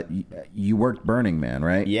mentioned, but you worked Burning Man,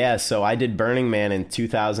 right? Yeah, so I did Burning Man in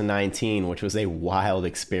 2019, which was a wild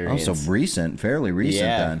experience. Oh, so recent, fairly recent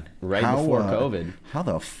then. Right before COVID. How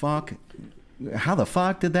the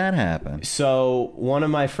fuck did that happen? So one of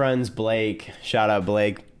my friends, Blake, shout out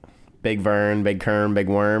Blake, Big Vern, Big Kerm, Big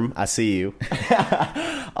Worm, I see you.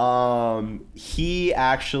 He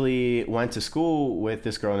actually went to school with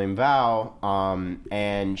this girl named Val,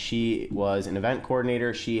 and she was an event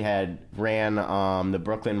coordinator. She had ran the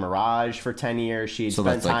Brooklyn Mirage for 10 years. She had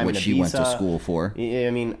spent time in Ibiza. What she went to school for. I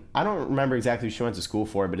mean, I don't remember exactly what she went to school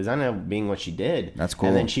for, but it ended up being what she did. That's cool.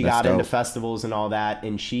 And then she That's got dope. into festivals and all that,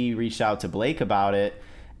 and she reached out to Blake about it,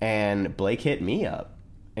 and Blake hit me up.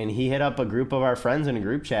 And he hit up a group of our friends in a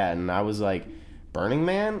group chat, and I was like, Burning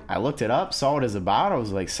Man? I looked it up, saw what it's about. I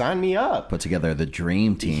was like, sign me up. Put together the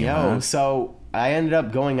dream team. So I ended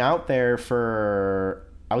up going out there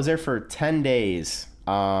I was there for 10 days.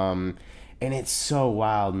 And it's so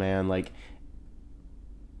wild, man. Like,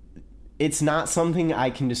 it's not something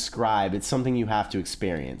I can describe. It's something you have to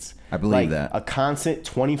experience. I believe that. A constant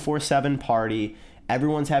 24/7 party.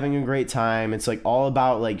 Everyone's having a great time. It's like all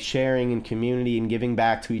about like sharing and community and giving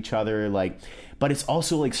back to each other. Like, but it's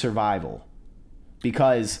also like survival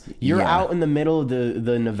because you're out in the middle of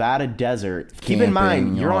the Nevada desert. Keep in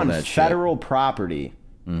mind, you're on federal property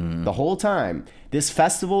the whole time. This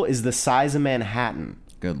festival is the size of Manhattan.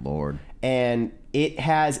 Good Lord. And it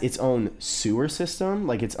has its own sewer system,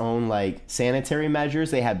 like its own like sanitary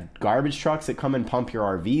measures. They have garbage trucks that come and pump your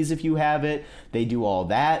RVs if you have it. They do all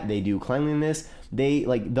that. They do cleanliness. They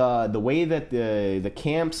like the way that the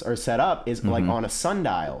camps are set up is like on a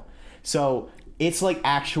sundial. So it's like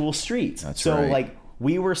actual streets. That's so right. like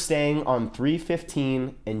we were staying on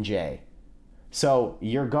 315 and J. So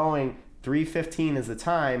you're going 315 is the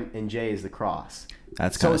time and J is the cross.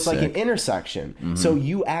 That's kind of sick. Like an intersection. So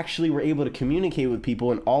you actually were able to communicate with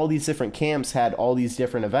people, and all these different camps had all these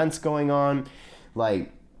different events going on,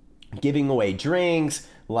 like giving away drinks,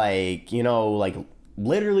 like, you know, like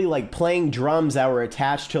literally like playing drums that were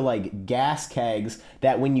attached to like gas kegs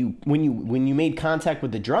that when you made contact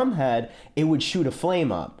with the drum head, it would shoot a flame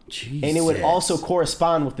up. Jesus. And it would also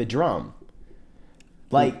correspond with the drum.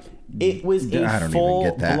 Like, it was a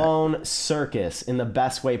full-blown circus in the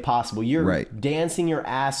best way possible. You're dancing your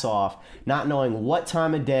ass off, not knowing what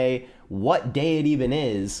time of day, what day it even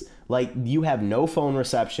is. Like, you have no phone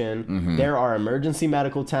reception. There are emergency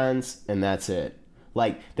medical tents, and that's it.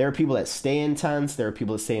 Like, there are people that stay in tents. There are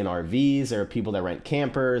people that stay in RVs. There are people that rent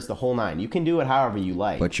campers, the whole nine. You can do it however you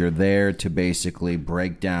like. But you're there to basically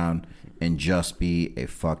break down and just be a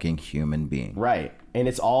fucking human being. Right. And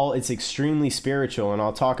it's extremely spiritual, and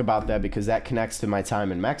I'll talk about that because that connects to my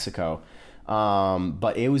time in Mexico.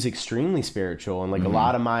 But it was extremely spiritual, and like a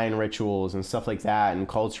lot of Mayan rituals and stuff like that, and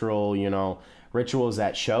cultural, you know, rituals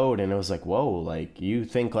that showed. And it was like, whoa, like you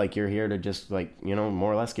think like you're here to just like, you know,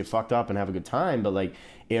 more or less get fucked up and have a good time, but like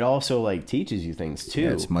it also like teaches you things too.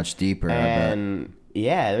 Yeah, it's much deeper. And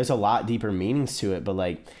yeah, there's a lot deeper meanings to it. But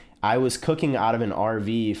like, I was cooking out of an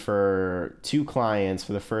RV for 2 clients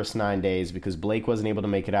for the first 9 days because Blake wasn't able to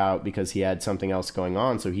make it out because he had something else going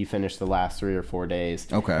on. So he finished the last 3 or 4 days.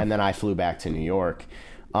 Okay. And then I flew back to New York.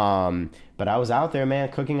 But I was out there, man,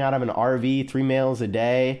 cooking out of an RV, 3 meals a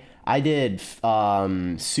day. I did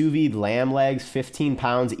sous vide lamb legs, 15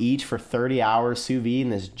 pounds each for 30 hours sous vide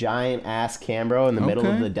in this giant ass Cambro in the middle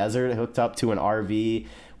of the desert hooked up to an RV.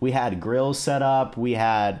 We had grills set up. We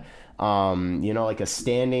had... you know, like a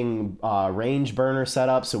standing range burner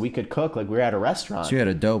setup so we could cook like we were at a restaurant. So you had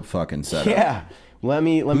a dope fucking setup. Yeah. Let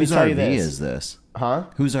me tell you this. Whose RV is this? Huh?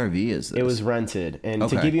 Whose RV is this? It was rented. And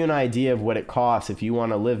to give you an idea of what it costs if you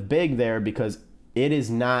want to live big there, because it is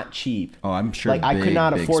not cheap. Oh, I'm sure. Like I could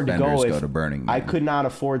not afford to go to Burning Man. I could not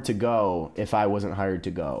afford to go if I wasn't hired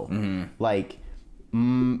to go. Like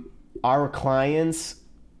our clients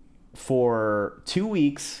for 2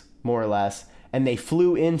 weeks, more or less, and they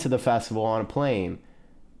flew into the festival on a plane.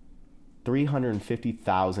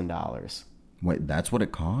 $350,000. Wait, that's what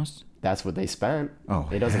it cost? That's what they spent. Oh,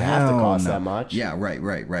 it doesn't have to cost that much. Yeah,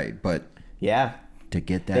 right. But yeah, to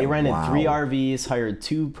get that, they rented 3 RVs, hired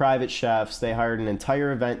 2 private chefs. They hired an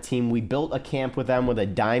entire event team. We built a camp with them with a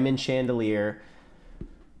diamond chandelier.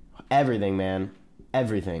 Everything, man,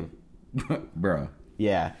 everything, bro.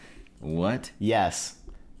 Yeah. What? Yes.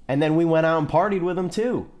 And then we went out and partied with them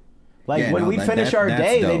too. Like when we'd finish our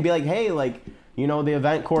day, they'd be like, hey, like, you know, the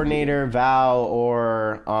event coordinator, Val,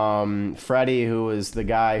 or Freddie, who was the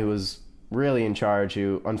guy who was really in charge,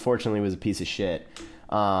 who unfortunately was a piece of shit.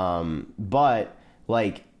 But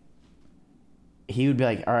like he would be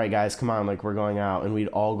like, all right, guys, come on, like, we're going out. And we'd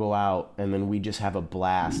all go out, and then we'd just have a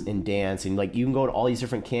blast and dance. And, like, you can go to all these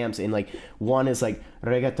different camps, and, like, one is, like,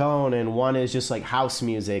 reggaeton, and one is just, like, house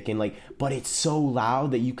music. And, like, but it's so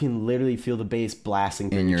loud that you can literally feel the bass blasting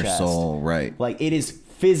through In your chest. soul, right. Like, it is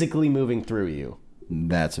physically moving through you.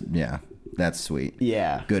 That's sweet.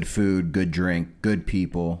 Yeah. Good food, good drink, good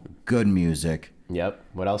people, good music. Yep.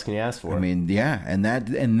 What else can you ask for? I mean, yeah, and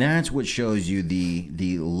that's what shows you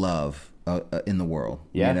the love in the world.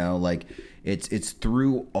 Yeah. You know, like it's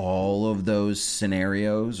through all of those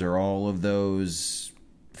scenarios or all of those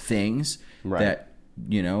things that,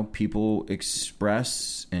 you know, people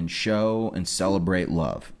express and show and celebrate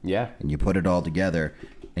love. Yeah. And you put it all together,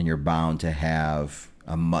 and you're bound to have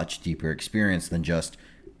a much deeper experience than just,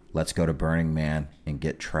 let's go to Burning Man and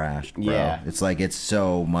get trashed, bro. Yeah. It's like, it's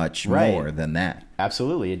so much more than that.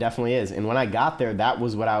 Absolutely. It definitely is. And when I got there, that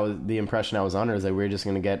was the impression I was under, is that we were just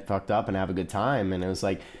going to get fucked up and have a good time. And it was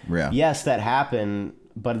like, yes, that happened.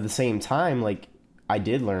 But at the same time, like, I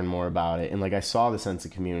did learn more about it. And, like, I saw the sense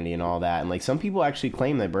of community and all that. And, like, some people actually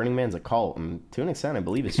claim that Burning Man's a cult. And to an extent, I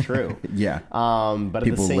believe it's true. Yeah. But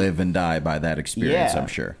people live and die by that experience, I'm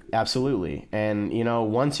sure. Absolutely. And, you know,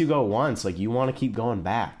 once you go once, like, you want to keep going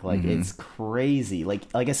back. Like, it's crazy. Like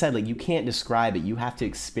I said, like, you can't describe it. You have to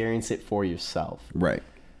experience it for yourself. Right.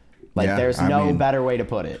 Like, there's no better way to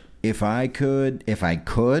put it. If I could,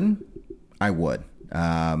 I would.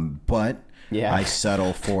 But I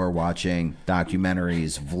settle for watching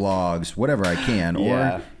documentaries, vlogs, whatever I can,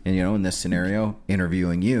 or, and, you know, in this scenario,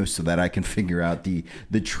 interviewing you so that I can figure out the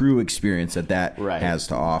true experience that has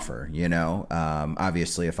to offer. You know,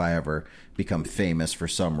 obviously, if I ever become famous for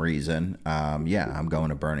some reason, I'm going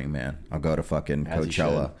to Burning Man. I'll go to fucking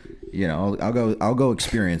Coachella. You know, I'll go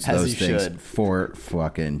experience those things for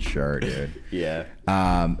fucking sure, dude. Yeah.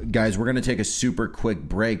 Guys, we're gonna take a super quick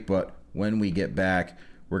break, but when we get back,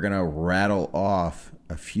 we're going to rattle off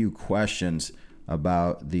a few questions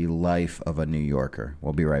about the life of a New Yorker.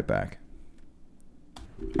 We'll be right back.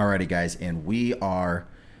 Alrighty, guys, and we are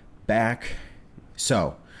back.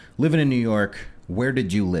 So, living in New York, where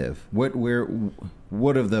did you live? Where in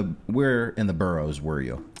the boroughs were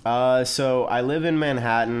you? So I live in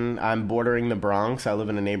Manhattan. I'm bordering the Bronx. I live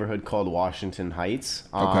in a neighborhood called Washington Heights.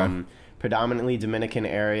 Okay. Predominantly Dominican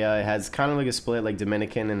area. It has kind of like a split, like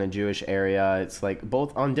Dominican and a Jewish area. It's like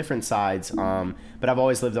both on different sides. But I've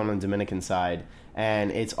always lived on the Dominican side,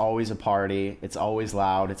 and it's always a party. It's always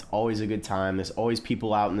loud. It's always a good time. There's always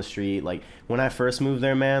people out in the street. Like when I first moved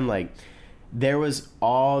there, man, like there was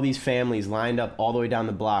all these families lined up all the way down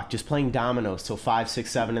the block just playing dominoes till 5,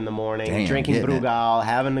 6, 7 in the morning, drinking Brugal,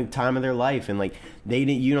 having the time of their life. And like they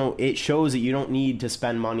didn't, you know, it shows that you don't need to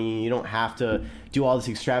spend money. You don't have to do all these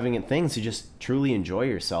extravagant things to just truly enjoy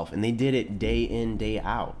yourself. And they did it day in, day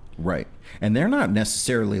out. Right. And they're not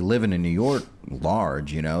necessarily living in New York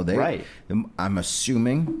large, you know. I'm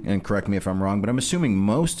assuming, and correct me if I'm wrong, but I'm assuming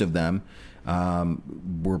most of them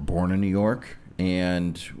were born in New York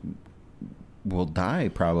and will die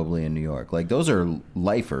probably in New York. Like those are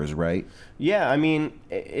lifers, right? Yeah, I mean,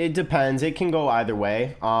 it depends. It can go either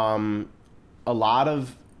way. A lot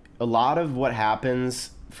of what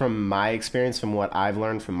happens from my experience, from what I've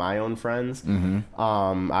learned from my own friends,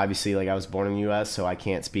 obviously, like I was born in the U.S., so I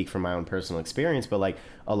can't speak from my own personal experience, but like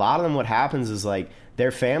a lot of them, what happens is like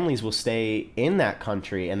their families will stay in that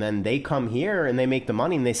country and then they come here and they make the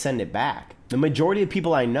money and they send it back. The majority of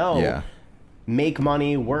people I know make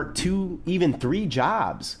money, work 2, even 3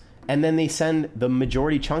 jobs, and then they send the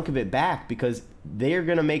majority chunk of it back because they're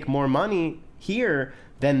going to make more money here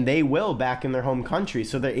than they will back in their home country.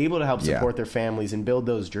 So they're able to help support their families and build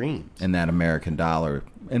those dreams. And that American dollar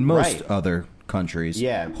in most other countries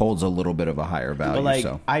holds a little bit of a higher value. But like,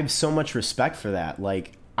 I have so much respect for that.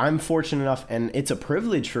 Like, I'm fortunate enough, and it's a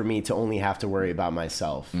privilege for me to only have to worry about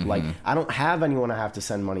myself. Like, I don't have anyone I have to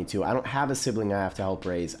send money to. I don't have a sibling I have to help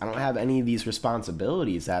raise. I don't have any of these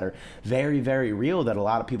responsibilities that are very, very real that a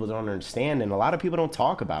lot of people don't understand and a lot of people don't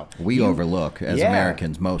talk about. We overlook as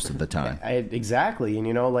Americans most of the time. Exactly. And,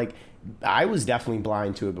 you know, like, I was definitely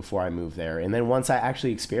blind to it before I moved there. And then once I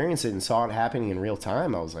actually experienced it and saw it happening in real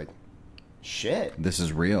time, I was like, shit, this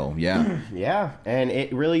is real. Yeah. And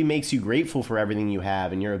it really makes you grateful for everything you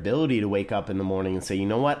have and your ability to wake up in the morning and say, you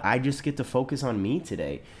know what, I just get to focus on me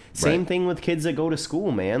today. Same thing with kids that go to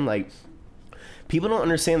school, man. Like, people don't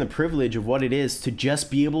understand the privilege of what it is to just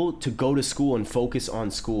be able to go to school and focus on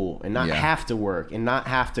school and not have to work and not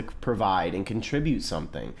have to provide and contribute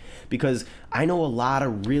something. Because I know a lot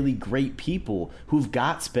of really great people who've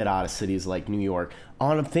got spit out of cities like New York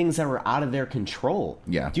on things that were out of their control.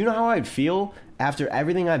 Yeah. Do you know how I'd feel after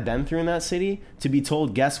everything I've been through in that city to be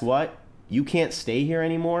told, guess what? you can't stay here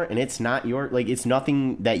anymore, and it's not your, like, it's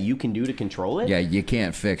nothing that you can do to control it. Yeah, you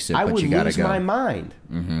can't fix it, I but would you gotta lose go. my mind.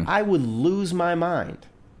 I would lose my mind.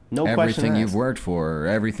 No question Everything asked. you've worked for,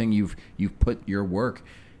 everything you've put your work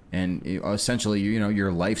and essentially,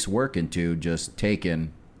 your life's work into, just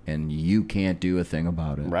taken, and you can't do a thing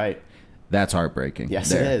about it. Right. That's heartbreaking. Yes,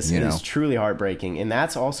 there, it is. You It know? is truly heartbreaking. And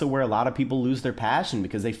that's also where a lot of people lose their passion,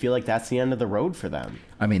 because they feel like that's the end of the road for them.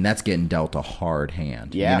 I mean, that's getting dealt a hard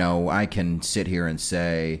hand. Yeah. I can sit here and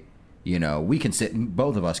say,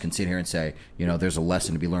 both of us can sit here and say, there's a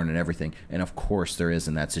lesson to be learned in everything. And of course there is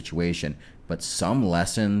in that situation. But some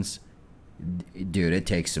lessons, dude, it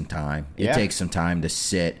takes some time. Yeah. It takes some time to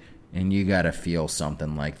sit, and you got to feel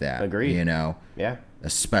something like that. Agreed. Yeah.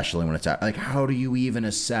 Especially when it's out. Like, how do you even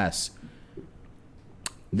assess?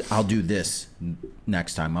 I'll do this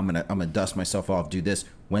next time. I'm gonna dust myself off. Do this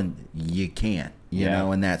when you can't.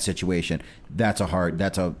 In that situation, that's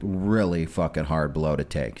a really fucking hard blow to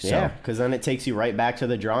take. So. Yeah, because then it takes you right back to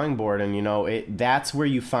the drawing board, and that's where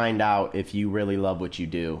you find out if you really love what you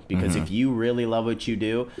do. Because if you really love what you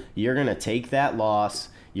do, you're gonna take that loss.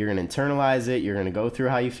 You're going to internalize it. You're going to go through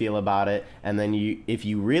how you feel about it. And then if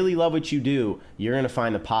you really love what you do, you're going to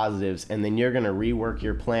find the positives, and then you're going to rework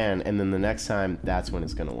your plan. And then the next time, that's when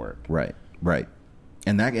it's going to work. Right.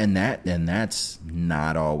 And that's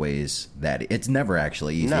not always that. It's never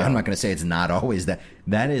actually easy. No. I'm not going to say it's not always that.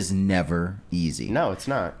 That is never easy. No, it's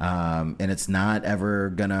not. And it's never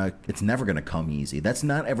gonna come easy. That's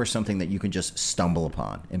not ever something that you can just stumble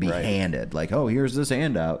upon and be handed. Like, oh, here's this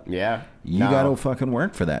handout. Yeah. You gotta fucking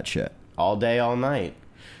work for that shit. All day, all night.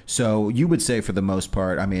 So you would say, for the most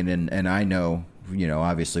part, I mean, and I know,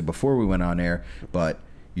 obviously before we went on air, but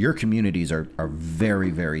your communities are very,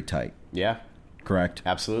 very tight. Yeah. Correct?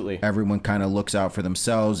 Absolutely. Everyone kind of looks out for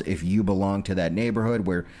themselves. If you belong to that neighborhood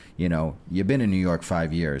where, you've been in New York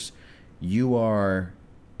 5 years, you are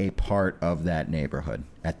a part of that neighborhood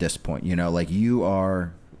at this point. Like, you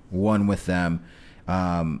are one with them.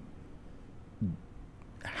 How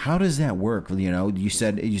does that work? You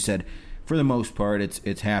said for the most part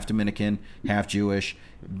it's half Dominican, half Jewish.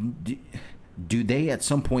 Do they at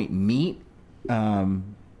some point meet?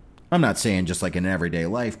 I'm not saying just like in everyday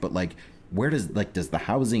life, but like, where does the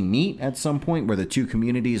housing meet at some point where the two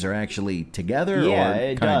communities are actually together? Yeah, or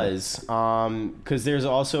it does. Because there's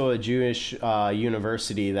also a Jewish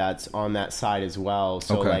university that's on that side as well.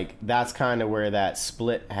 So like, that's kind of where that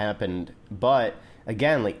split happened. But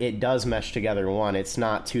again, like, it does mesh together. It's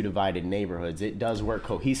not two divided neighborhoods. It does work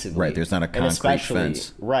cohesively. Right. There's not a concrete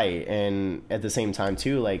fence. Right. And at the same time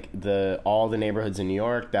too, like, all the neighborhoods in New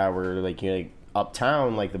York that were like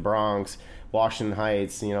uptown, like the Bronx, Washington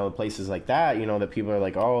Heights, places like that, that people are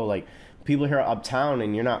like, oh, like, people here uptown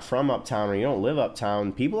and you're not from uptown or you don't live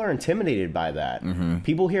uptown. People are intimidated by that. Mm-hmm.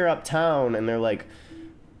 People here uptown and they're like,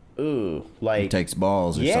 ooh, like, it takes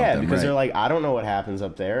balls or something. Yeah, because they're like, I don't know what happens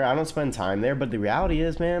up there. I don't spend time there. But the reality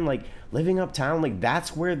is, man, like, living uptown, like,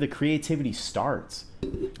 that's where the creativity starts.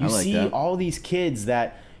 You see all these kids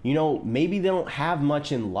that, maybe they don't have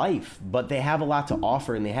much in life, but they have a lot to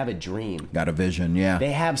offer and they have a dream. Got a vision, yeah.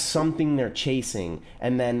 They have something they're chasing,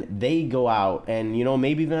 and then they go out and,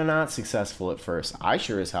 maybe they're not successful at first. I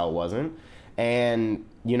sure as hell wasn't. And,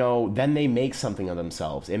 then they make something of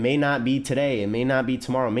themselves. It may not be today. It may not be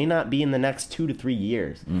tomorrow. It may not be in the next 2 to 3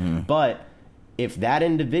 years. Mm-hmm. But if that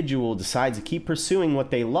individual decides to keep pursuing what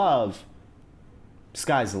they love,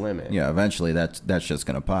 sky's the limit. Yeah, eventually that's just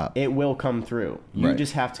going to pop. It will come through. You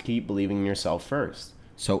just have to keep believing in yourself first.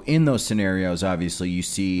 So in those scenarios, obviously, you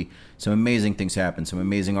see some amazing things happen. Some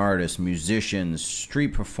amazing artists, musicians, street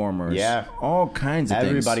performers, all kinds of things.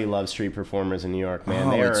 Everybody loves street performers in New York,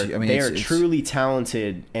 man. They are truly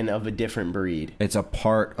talented and of a different breed. It's a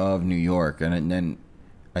part of New York. And then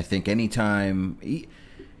I think anytime...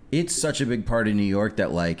 It's such a big part of New York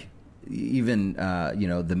that, like, even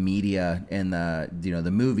the media and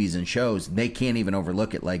the movies and shows, they can't even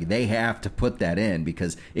overlook it. Like, they have to put that in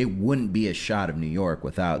because it wouldn't be a shot of New York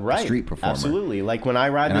without a street performer. Absolutely. Like, when I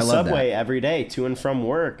ride the subway every day to and from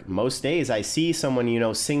work, most days I see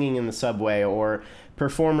someone singing in the subway or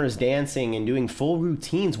performers dancing and doing full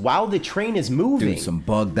routines while the train is moving. Doing some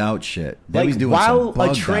bugged out shit. Like, while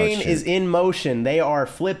a train is in motion, they are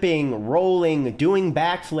flipping, rolling, doing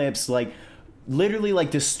backflips, like, literally, like,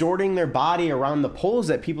 distorting their body around the poles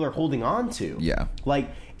that people are holding on to. Yeah. Like,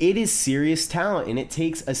 it is serious talent, and it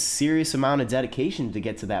takes a serious amount of dedication to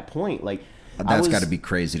get to that point. Like, That's got to be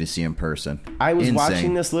crazy to see in person. I was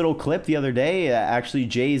watching this little clip the other day. Actually,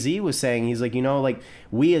 Jay-Z was saying, he's like, like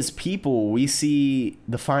we as people, we see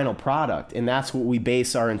the final product, and that's what we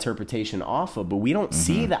base our interpretation off of. But we don't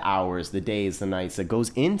see the hours, the days, the nights that goes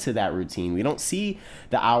into that routine. We don't see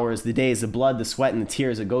the hours, the days, the blood, the sweat, and the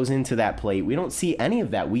tears that goes into that plate. We don't see any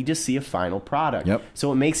of that. We just see a final product. Yep.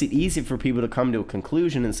 So it makes it easy for people to come to a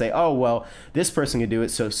conclusion and say, oh, well, this person can do it,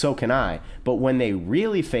 so can I. But when they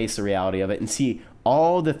really face the reality of it and see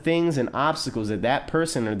all the things and obstacles that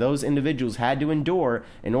person or those individuals had to endure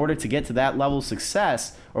in order to get to that level of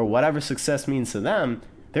success, or whatever success means to them,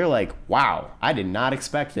 they're like, wow, I did not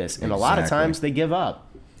expect this. And a lot of times they give up.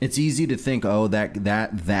 It's easy to think, oh,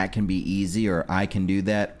 that can be easy, or I can do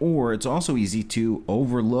that. Or it's also easy to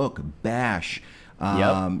overlook, bash,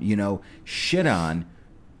 shit on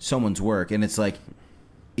someone's work. And it's like,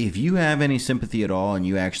 if you have any sympathy at all, and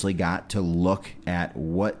you actually got to look at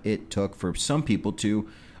what it took for some people to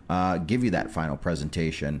give you that final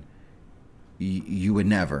presentation, you would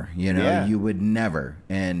never, you would never.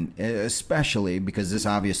 And especially because this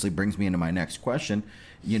obviously brings me into my next question,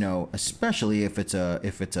 especially if it's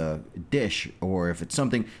a dish, or if it's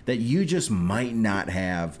something that you just might not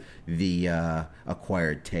have the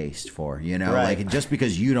acquired taste for, Right. Like, just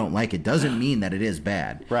because you don't like it doesn't mean that it is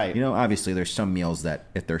bad. Right. Obviously there's some meals that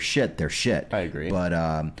if they're shit, they're shit. I agree.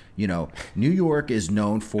 But, New York is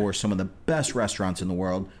known for some of the best restaurants in the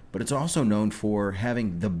world, but it's also known for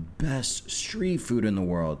having the best street food in the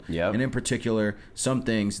world. Yep. And in particular, some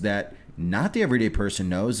things that not the everyday person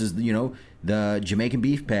knows is, the Jamaican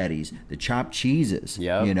beef patties, the chopped cheeses,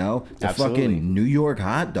 Yep. The Absolutely. fucking New York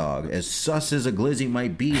hot dog. As sus as a glizzy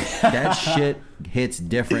might be, that shit hits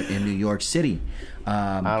different in New York City.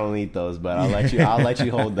 I don't eat those, but I'll let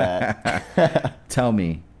you hold that. Tell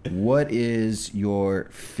me, what is your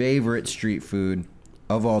favorite street food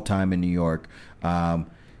of all time in New York? Tell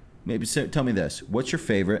me this. What's your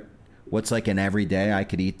favorite? What's like an everyday I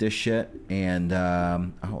could eat this shit? And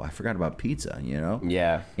I forgot about pizza,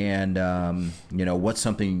 Yeah. And what's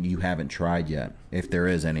something you haven't tried yet? If there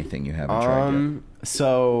is anything you haven't tried yet.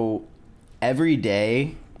 So every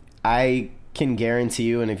day, I can guarantee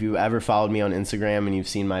you, and if you've ever followed me on Instagram and you've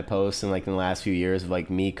seen my posts in the last few years of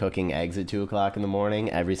me cooking eggs at 2:00 in the morning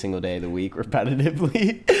every single day of the week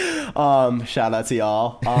repetitively. Shout out to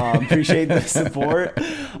y'all. Appreciate the support.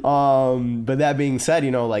 But that being said,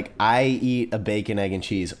 I eat a bacon, egg, and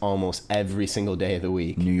cheese almost every single day of the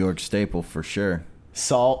week. New York staple for sure.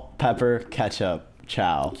 Salt, pepper, ketchup,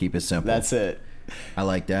 chow. Keep it simple. That's it. I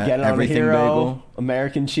like that. Get it on Everything a hero, bagel.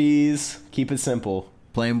 American cheese. Keep it simple.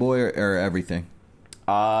 Plain boy or everything?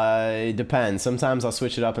 It depends. Sometimes I'll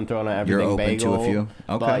switch it up and throw it on everything. You're open bagel, to a few?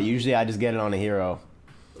 Okay. But usually I just get it on a hero.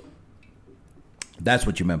 That's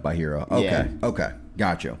what you meant by hero. Okay. Yeah. Okay.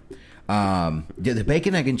 Got you. The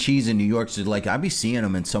bacon, egg, and cheese in New York is I be seeing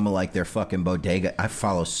them in some of their fucking bodega. I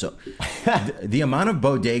follow the amount of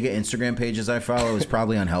bodega Instagram pages I follow is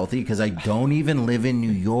probably unhealthy because I don't even live in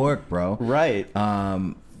New York, bro. Right.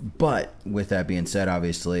 But with that being said,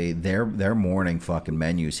 obviously their morning fucking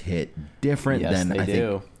menus hit different than I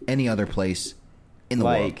think any other place in the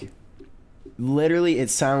world. Literally, it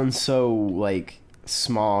sounds so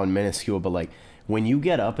small and minuscule, but when you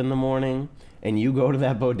get up in the morning and you go to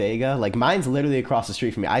that bodega, mine's literally across the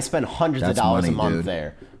street from me. I spend hundreds of dollars a month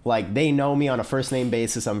there. They know me on a first name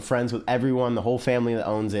basis. I'm friends with everyone, the whole family that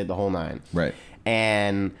owns it, the whole nine. Right.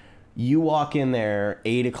 And you walk in there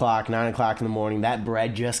 8 o'clock, 9 o'clock in the morning. That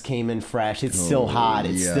bread just came in fresh. It's still hot.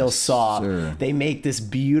 It's still soft. Sir. They make this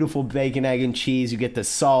beautiful bacon, egg, and cheese. You get the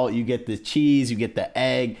salt, you get the cheese, you get the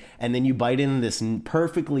egg, and then you bite into this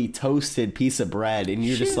perfectly toasted piece of bread, and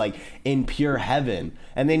you're just in pure heaven.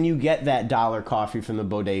 And then you get that $1 coffee from the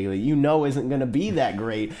bodega that isn't going to be that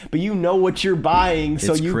great, but you know what you're buying,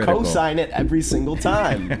 so you co-sign it every single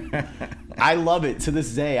time. I love it to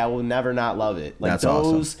this day. I will never not love it. That's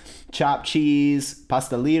those awesome. Chopped cheese,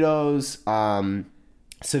 pastelitos,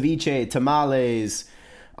 ceviche, tamales,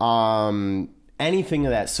 anything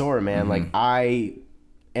of that sort, man. I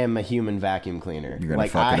am a human vacuum cleaner. You're gonna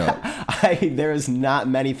fuck it up. There is not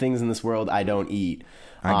many things in this world I don't eat.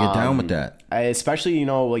 I get down with that. Especially,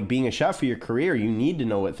 being a chef for your career, you need to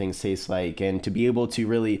know what things taste like, and to be able to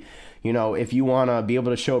really, if you want to be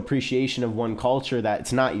able to show appreciation of one culture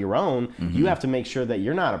that's not your own, you have to make sure that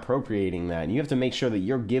you're not appropriating that. And you have to make sure that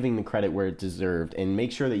you're giving the credit where it's deserved, and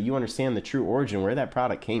make sure that you understand the true origin, where that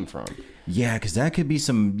product came from. Yeah, because that could be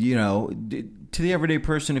some, to the everyday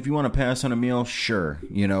person, if you want to pass on a meal, sure,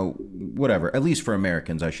 whatever. At least for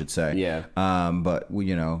Americans, I should say. Yeah. But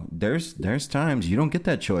there's times you don't get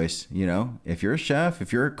that choice. If you're a chef,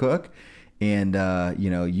 if you're a cook, And,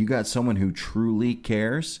 you got someone who truly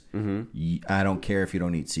cares. I don't care if you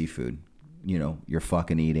don't eat seafood. You're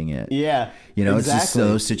fucking eating it. Yeah. It's just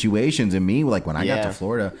those situations. And me, like when I got to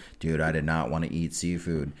Florida, dude, I did not want to eat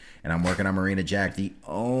seafood. And I'm working on Marina Jack, the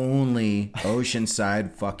only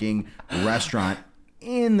oceanside fucking restaurant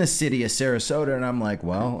in the city of Sarasota. And I'm like,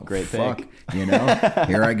 well, great fuck, pick.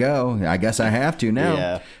 here I go. I guess I have to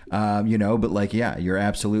now. Yeah. But like, yeah, you're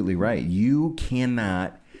absolutely right. You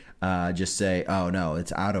cannot just say, oh no,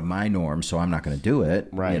 it's out of my norm, so I'm not going to do it.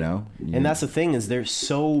 Right. And that's the thing is there's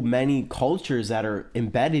so many cultures that are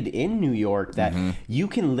embedded in New York that you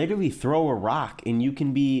can literally throw a rock and you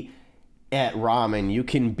can be at ramen, you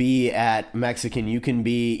can be at Mexican, you can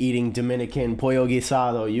be eating Dominican pollo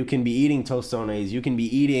guisado, you can be eating tostones, you can be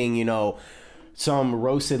eating, some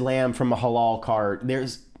roasted lamb from a halal cart.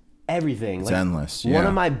 There's everything. It's endless. One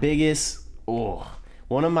of my biggest,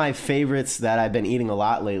 one of my favorites that I've been eating a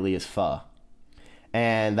lot lately is pho.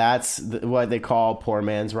 And that's what they call poor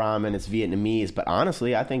man's ramen. It's Vietnamese. But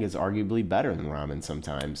honestly, I think it's arguably better than ramen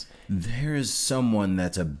sometimes. There's someone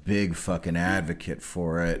that's a big fucking advocate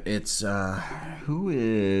for it. It's, who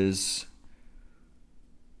is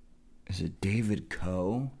it David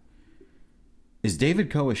Koh? Is David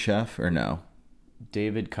Koh a chef or no?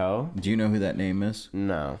 David Koh? Do you know who that name is?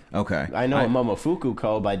 No. Okay. I know Momofuku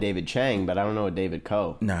Koh by David Chang, but I don't know a David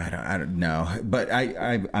Koh. No, I don't know. But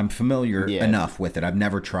I'm familiar enough with it. I've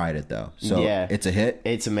never tried it, though. So it's a hit?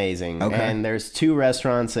 It's amazing. Okay. And there's 2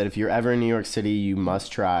 restaurants that if you're ever in New York City, you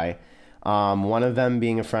must try. One of them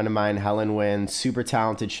being a friend of mine, Helen Wynn, super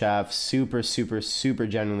talented chef, super, super, super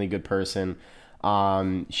genuinely good person.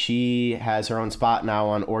 She has her own spot now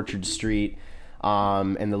on Orchard Street.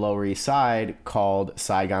 In the Lower East Side called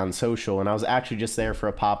Saigon Social. And I was actually just there for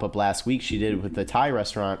a pop-up last week she did with the Thai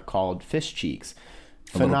restaurant called Fish Cheeks.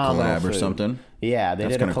 Phenomenal collab food. Or something? Yeah, they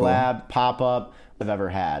That's did a cool. collab pop-up I've ever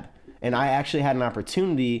had. And I actually had an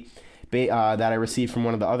opportunity that I received from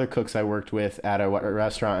one of the other cooks I worked with at a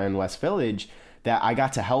restaurant in West Village that I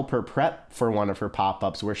got to help her prep for one of her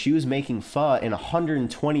pop-ups where she was making pho in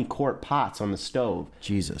 120 quart pots on the stove.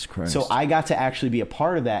 Jesus Christ. So I got to actually be a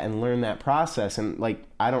part of that and learn that process. And like,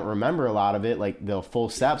 I don't remember a lot of it, like the full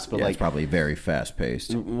steps, but it's probably very fast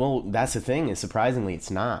paced. Well, that's the thing is surprisingly,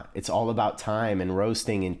 it's not. It's all about time and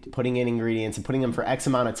roasting and putting in ingredients and putting them for X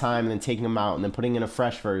amount of time and then taking them out and then putting in a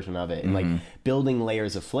fresh version of it and like building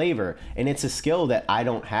layers of flavor. And it's a skill that I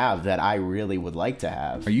don't have that I really would like to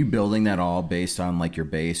have. Are you building that all based on like your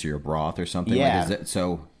base or your broth or something? Yeah. Like,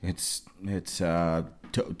 so it's to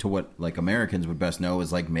what like Americans would best know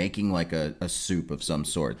is like making like a soup of some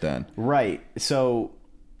sort then. Right. So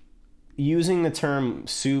using the term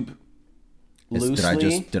soup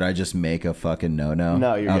loosely. Did I just make a fucking no?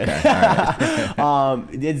 No, you're good. Okay. All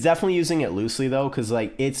right. It's definitely using it loosely though, because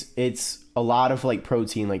like it's a lot of like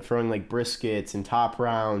protein, like throwing like briskets and top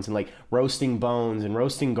rounds and like roasting bones and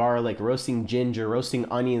roasting garlic, roasting ginger, roasting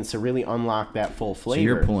onions to really unlock that full flavor. So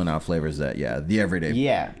you're pulling out flavors that the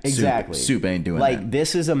everyday exactly soup ain't doing like that.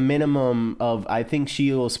 This is a minimum of, I think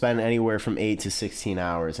she will spend anywhere from 8 to 16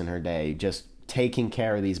 hours in her day just taking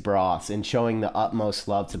care of these broths and showing the utmost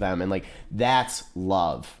love to them. And like, that's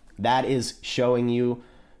love. That is showing your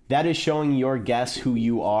guests who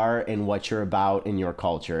you are and what you're about in your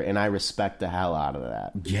culture. And I respect the hell out of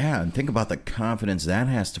that. Yeah. And think about the confidence that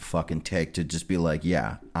has to fucking take to just be like,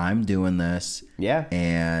 yeah, I'm doing this. Yeah.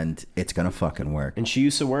 And it's going to fucking work. And she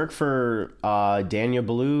used to work for Daniel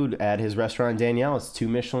Boulud at his restaurant Danielle. It's 2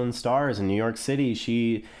 Michelin stars in New York City.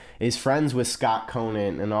 She is friends with Scott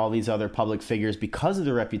Conant and all these other public figures because of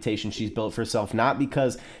the reputation she's built for herself, not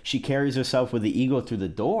because she carries herself with the ego through the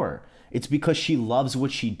door. It's because she loves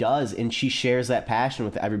what she does and she shares that passion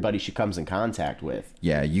with everybody she comes in contact with.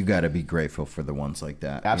 Yeah, you got to be grateful for the ones like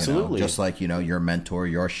that. Absolutely. Just like, your mentor,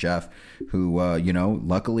 your chef, who,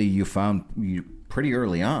 luckily you found pretty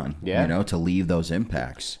early on, to leave those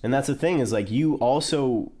impacts. And that's the thing is like you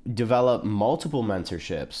also develop multiple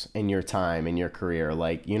mentorships in your time, in your career.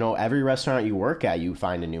 Like, every restaurant you work at, you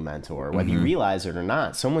find a new mentor, whether you realize it or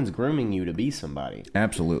not. Someone's grooming you to be somebody.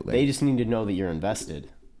 Absolutely. They just need to know that you're invested.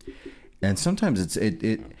 And sometimes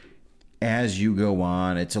it as you go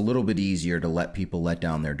on, it's a little bit easier to let people let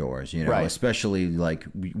down their doors, Right. Especially like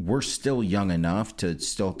we're still young enough to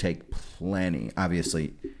still take plenty,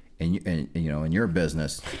 obviously. And in your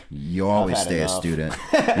business, you always stay a student,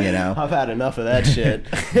 I've had enough of that shit.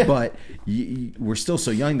 But we're still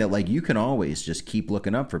so young that like you can always just keep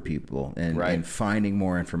looking up for people and finding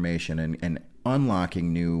more information and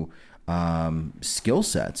unlocking new skill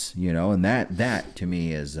sets, and that to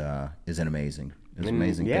me is an amazing. It's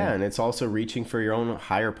amazing. Yeah, thing. and it's also reaching for your own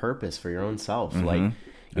higher purpose, for your own self. Like,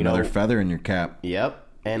 Another feather in your cap. Yep.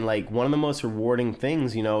 And like one of the most rewarding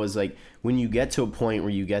things, is like when you get to a point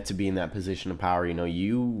where you get to be in that position of power,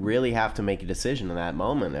 you really have to make a decision in that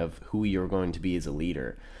moment of who you're going to be as a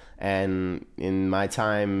leader. And in my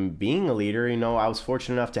time being a leader, I was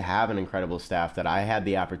fortunate enough to have an incredible staff that I had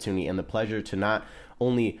the opportunity and the pleasure to not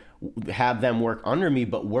only have them work under me,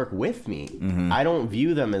 but work with me. Mm-hmm. I don't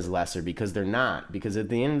view them as lesser because they're not. Because at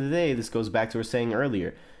the end of the day, this goes back to what we were saying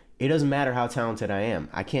earlier. It doesn't matter how talented I am.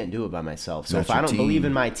 I can't do it by myself. So if I don't believe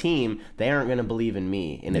in my team, they aren't going to believe in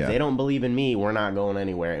me. And if they don't believe in me, we're not going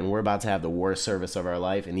anywhere. And we're about to have the worst service of our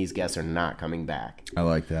life, and these guests are not coming back. I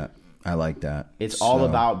like that. It's all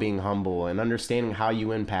about being humble and understanding how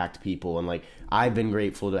you impact people. And like, I've been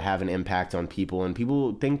grateful to have an impact on people. And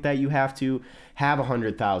people think that you have to have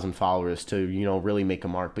 100,000 followers to, really make a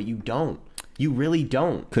mark, but you don't. You really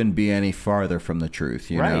don't. Couldn't be any farther from the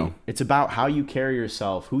truth, you know? It's about how you carry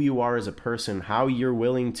yourself, who you are as a person, how you're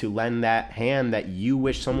willing to lend that hand that you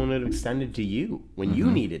wish someone had extended to you when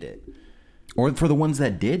you needed it. Or for the ones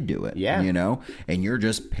that did do it, yeah. And you're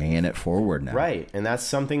just paying it forward now. Right. And that's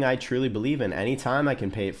something I truly believe in. Anytime I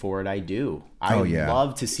can pay it forward, I do. I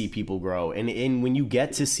love to see people grow. And when you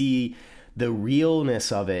get to see the realness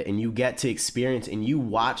of it and you get to experience and you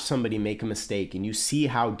watch somebody make a mistake and you see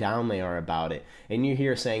how down they are about it and you're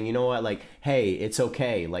here saying, you know what, like, hey, it's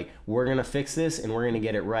okay. Like, we're going to fix this and we're going to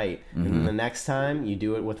get it right. Mm-hmm. And then the next time you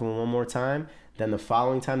do it with them one more time, then the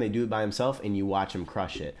following time they do it by themselves and you watch them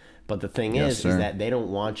crush it. But the thing is that they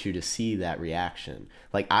don't want you to see that reaction.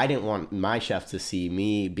 Like, I didn't want my chef to see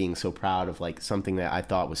me being so proud of like something that I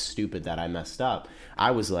thought was stupid that I messed up.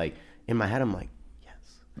 I was like, in my head, I'm like,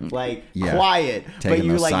 quiet. But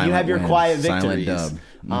you have your quiet victories.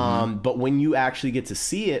 Mm-hmm. But when you actually get to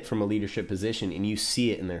see it from a leadership position and you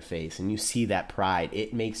see it in their face and you see that pride,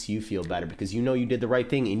 it makes you feel better because you did the right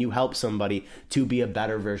thing and you help somebody to be a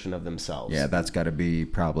better version of themselves. Yeah, that's got to be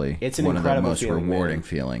probably one of the most rewarding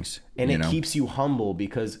feelings. And it keeps you humble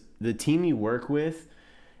because the team you work with,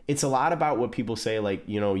 it's a lot about what people say, like,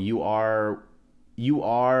 you are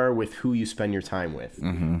with who you spend your time with.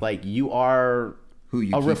 Mm-hmm. Like, you are who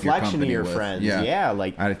you a reflection of your with. friends. Yeah,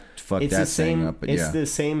 like I fucked that thing up, but it's the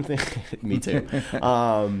same thing. Me too.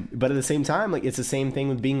 But at the same time, like, it's the same thing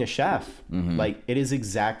with being a chef. Mm-hmm. Like, it is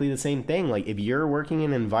exactly the same thing. Like, if you're working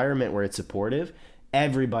in an environment where it's supportive,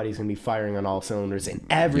 everybody's going to be firing on all cylinders and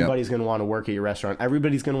everybody's going to want to work at your restaurant.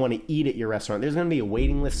 Everybody's going to want to eat at your restaurant. There's going to be a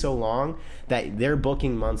waiting list so long that they're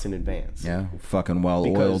booking months in advance. Yeah, fucking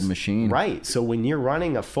well-oiled machine. Right. So when you're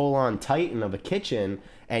running a full-on titan of a kitchen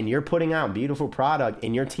and you're putting out beautiful product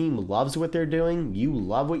and your team loves what they're doing, you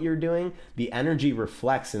love what you're doing, the energy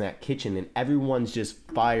reflects in that kitchen and everyone's just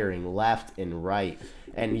firing left and right.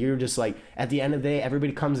 And you're just like, at the end of the day,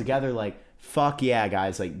 everybody comes together like, fuck yeah,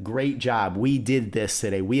 guys, like, great job. We did this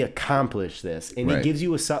today. We accomplished this. And it gives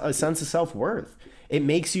you a sense of self-worth. It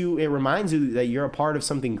reminds you that you're a part of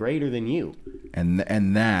something greater than you.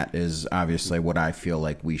 And that is obviously what I feel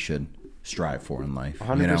like we should strive for in life.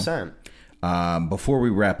 100%. Before we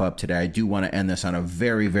wrap up today, I do want to end this on a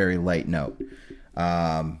very, very light note.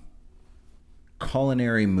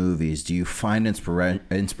 Culinary movies, do you find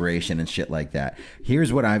inspiration and shit like that?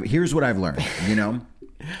 Here's what I've learned,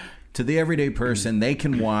 To the everyday person, they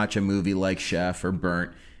can watch a movie like Chef or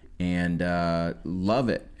Burnt and love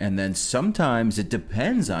it. And then sometimes it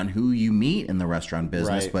depends on who you meet in the restaurant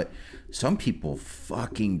business, but some people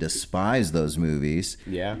fucking despise those movies.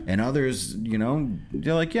 Yeah. And others,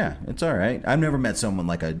 they're like, yeah, it's all right. I've never met someone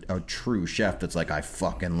like a true chef that's like, I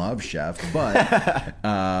fucking love Chef. But,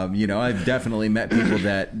 I've definitely met people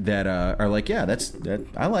that are like, yeah, that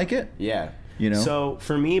I like it. Yeah. So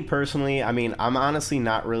for me personally, I mean, I'm honestly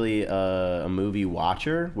not really a movie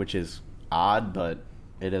watcher, which is odd, but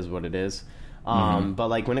it is what it is. But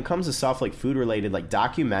like when it comes to stuff like food related, like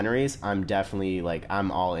documentaries, I'm definitely like,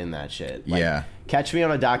 I'm all in that shit. Like, catch me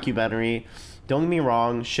on a documentary. Don't get me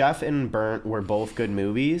wrong, Chef and Burnt were both good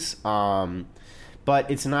movies. But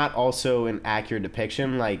it's not also an accurate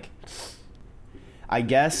depiction. Like, I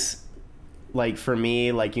guess, like for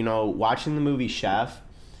me, like, watching the movie Chef,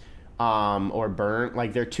 or Burnt,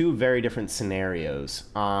 like, they're two very different scenarios.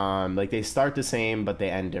 Like, they start the same, but they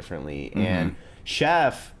end differently. Mm-hmm. And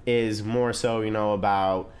Chef is more so,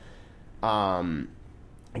 about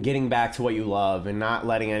getting back to what you love and not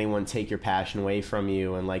letting anyone take your passion away from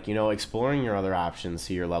you, and, like, exploring your other options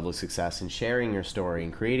to your level of success and sharing your story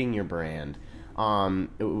and creating your brand.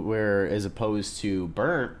 Where as opposed to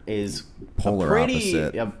Burnt is polar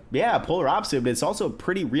opposite. Polar opposite, but it's also a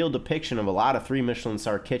pretty real depiction of a lot of 3 Michelin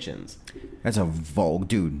star kitchens. That's a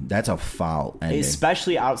dude. That's a foul ending.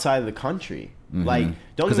 Especially outside of the country. Like,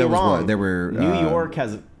 don't get me wrong. There were New York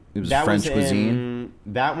has. It was French cuisine.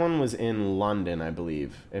 That one was in London, I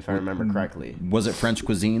believe, if I remember correctly. Was it French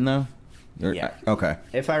cuisine though? Yeah. Okay.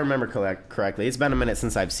 If I remember correctly, it's been a minute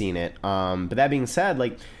since I've seen it. But that being said,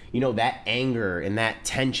 like, you know, that anger and that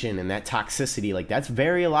tension and that toxicity, like, that's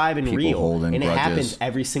very alive and People real, holding and grudges. it happens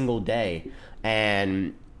every single day.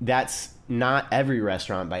 And that's not every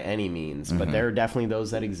restaurant by any means, but there are definitely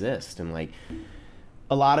those that exist. And like,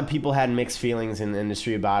 a lot of people had mixed feelings in the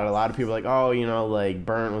industry about it. A lot of people are like, oh, you know, like,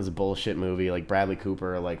 Burnt was a bullshit movie, like Bradley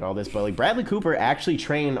Cooper, like all this. But like, Bradley Cooper actually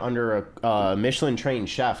trained under a Michelin-trained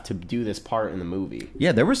chef to do this part in the movie.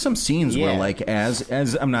 Yeah, there were some scenes where, like, as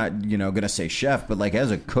I'm not, you know, gonna say chef, but like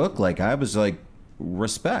as a cook, like I was like,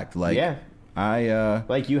 respect, like, yeah,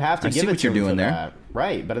 like, you have to give it to him for that.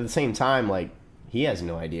 Right? But at the same time, like, he has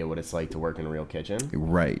no idea what it's like to work in a real kitchen.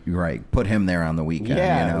 Right. Put him there on the weekend.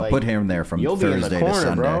 Yeah, you know, like, put him there from you'll Thursday be in the corner, to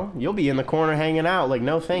Sunday. bro. You'll be in the corner hanging out. Like,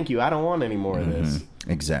 no, thank you. I don't want any more of this.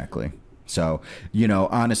 Exactly. So, you know,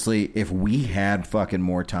 honestly, if we had fucking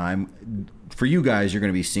more time, for you guys, you're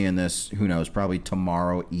going to be seeing this, who knows, probably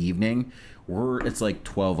tomorrow evening. It's like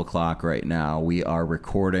 12 o'clock right now. We are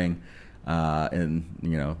recording in,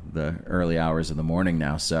 you know, the early hours of the morning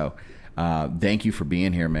now. So, thank you for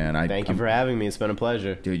being here, man. Thank you for having me. It's been a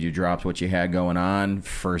pleasure. Dude, you dropped what you had going on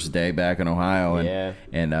first day back in Ohio,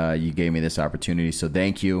 and you gave me this opportunity, so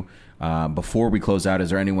thank you. Before we close out,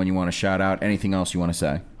 is there anyone you want to shout out? Anything else you want to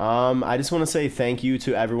say? I just want to say thank you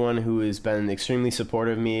to everyone who has been extremely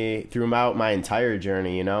supportive of me throughout my entire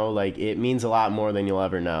journey. You know, like, it means a lot more than you'll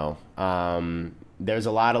ever know. There's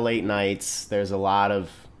a lot of late nights. There's a lot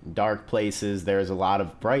of dark places. There's a lot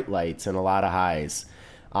of bright lights and a lot of highs.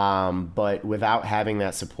 But without having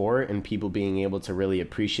that support and people being able to really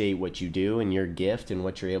appreciate what you do and your gift and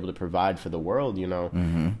what you're able to provide for the world, you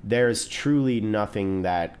know, there's truly nothing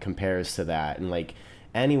that compares to that. And like,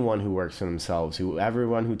 anyone who works for themselves,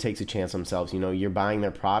 everyone who takes a chance on themselves, you know, you're buying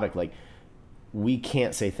their product. Like, we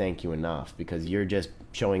can't say thank you enough, because you're just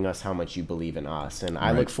showing us how much you believe in us. And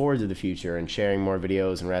I look forward to the future and sharing more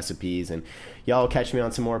videos and recipes, and y'all catch me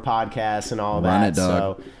on some more podcasts and all that.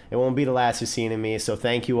 So it won't be the last you've seen of me. So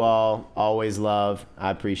thank you all. Always love. I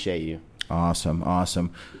appreciate you.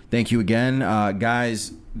 Awesome. Thank you again,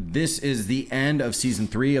 guys. This is the end of season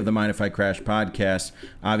 3 of the Mind If I Crash podcast.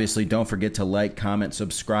 Obviously, don't forget to like, comment,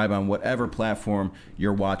 subscribe on whatever platform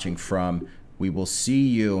you're watching from. We will see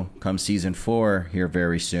you come season 4 here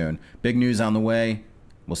very soon. Big news on the way.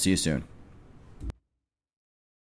 We'll see you soon.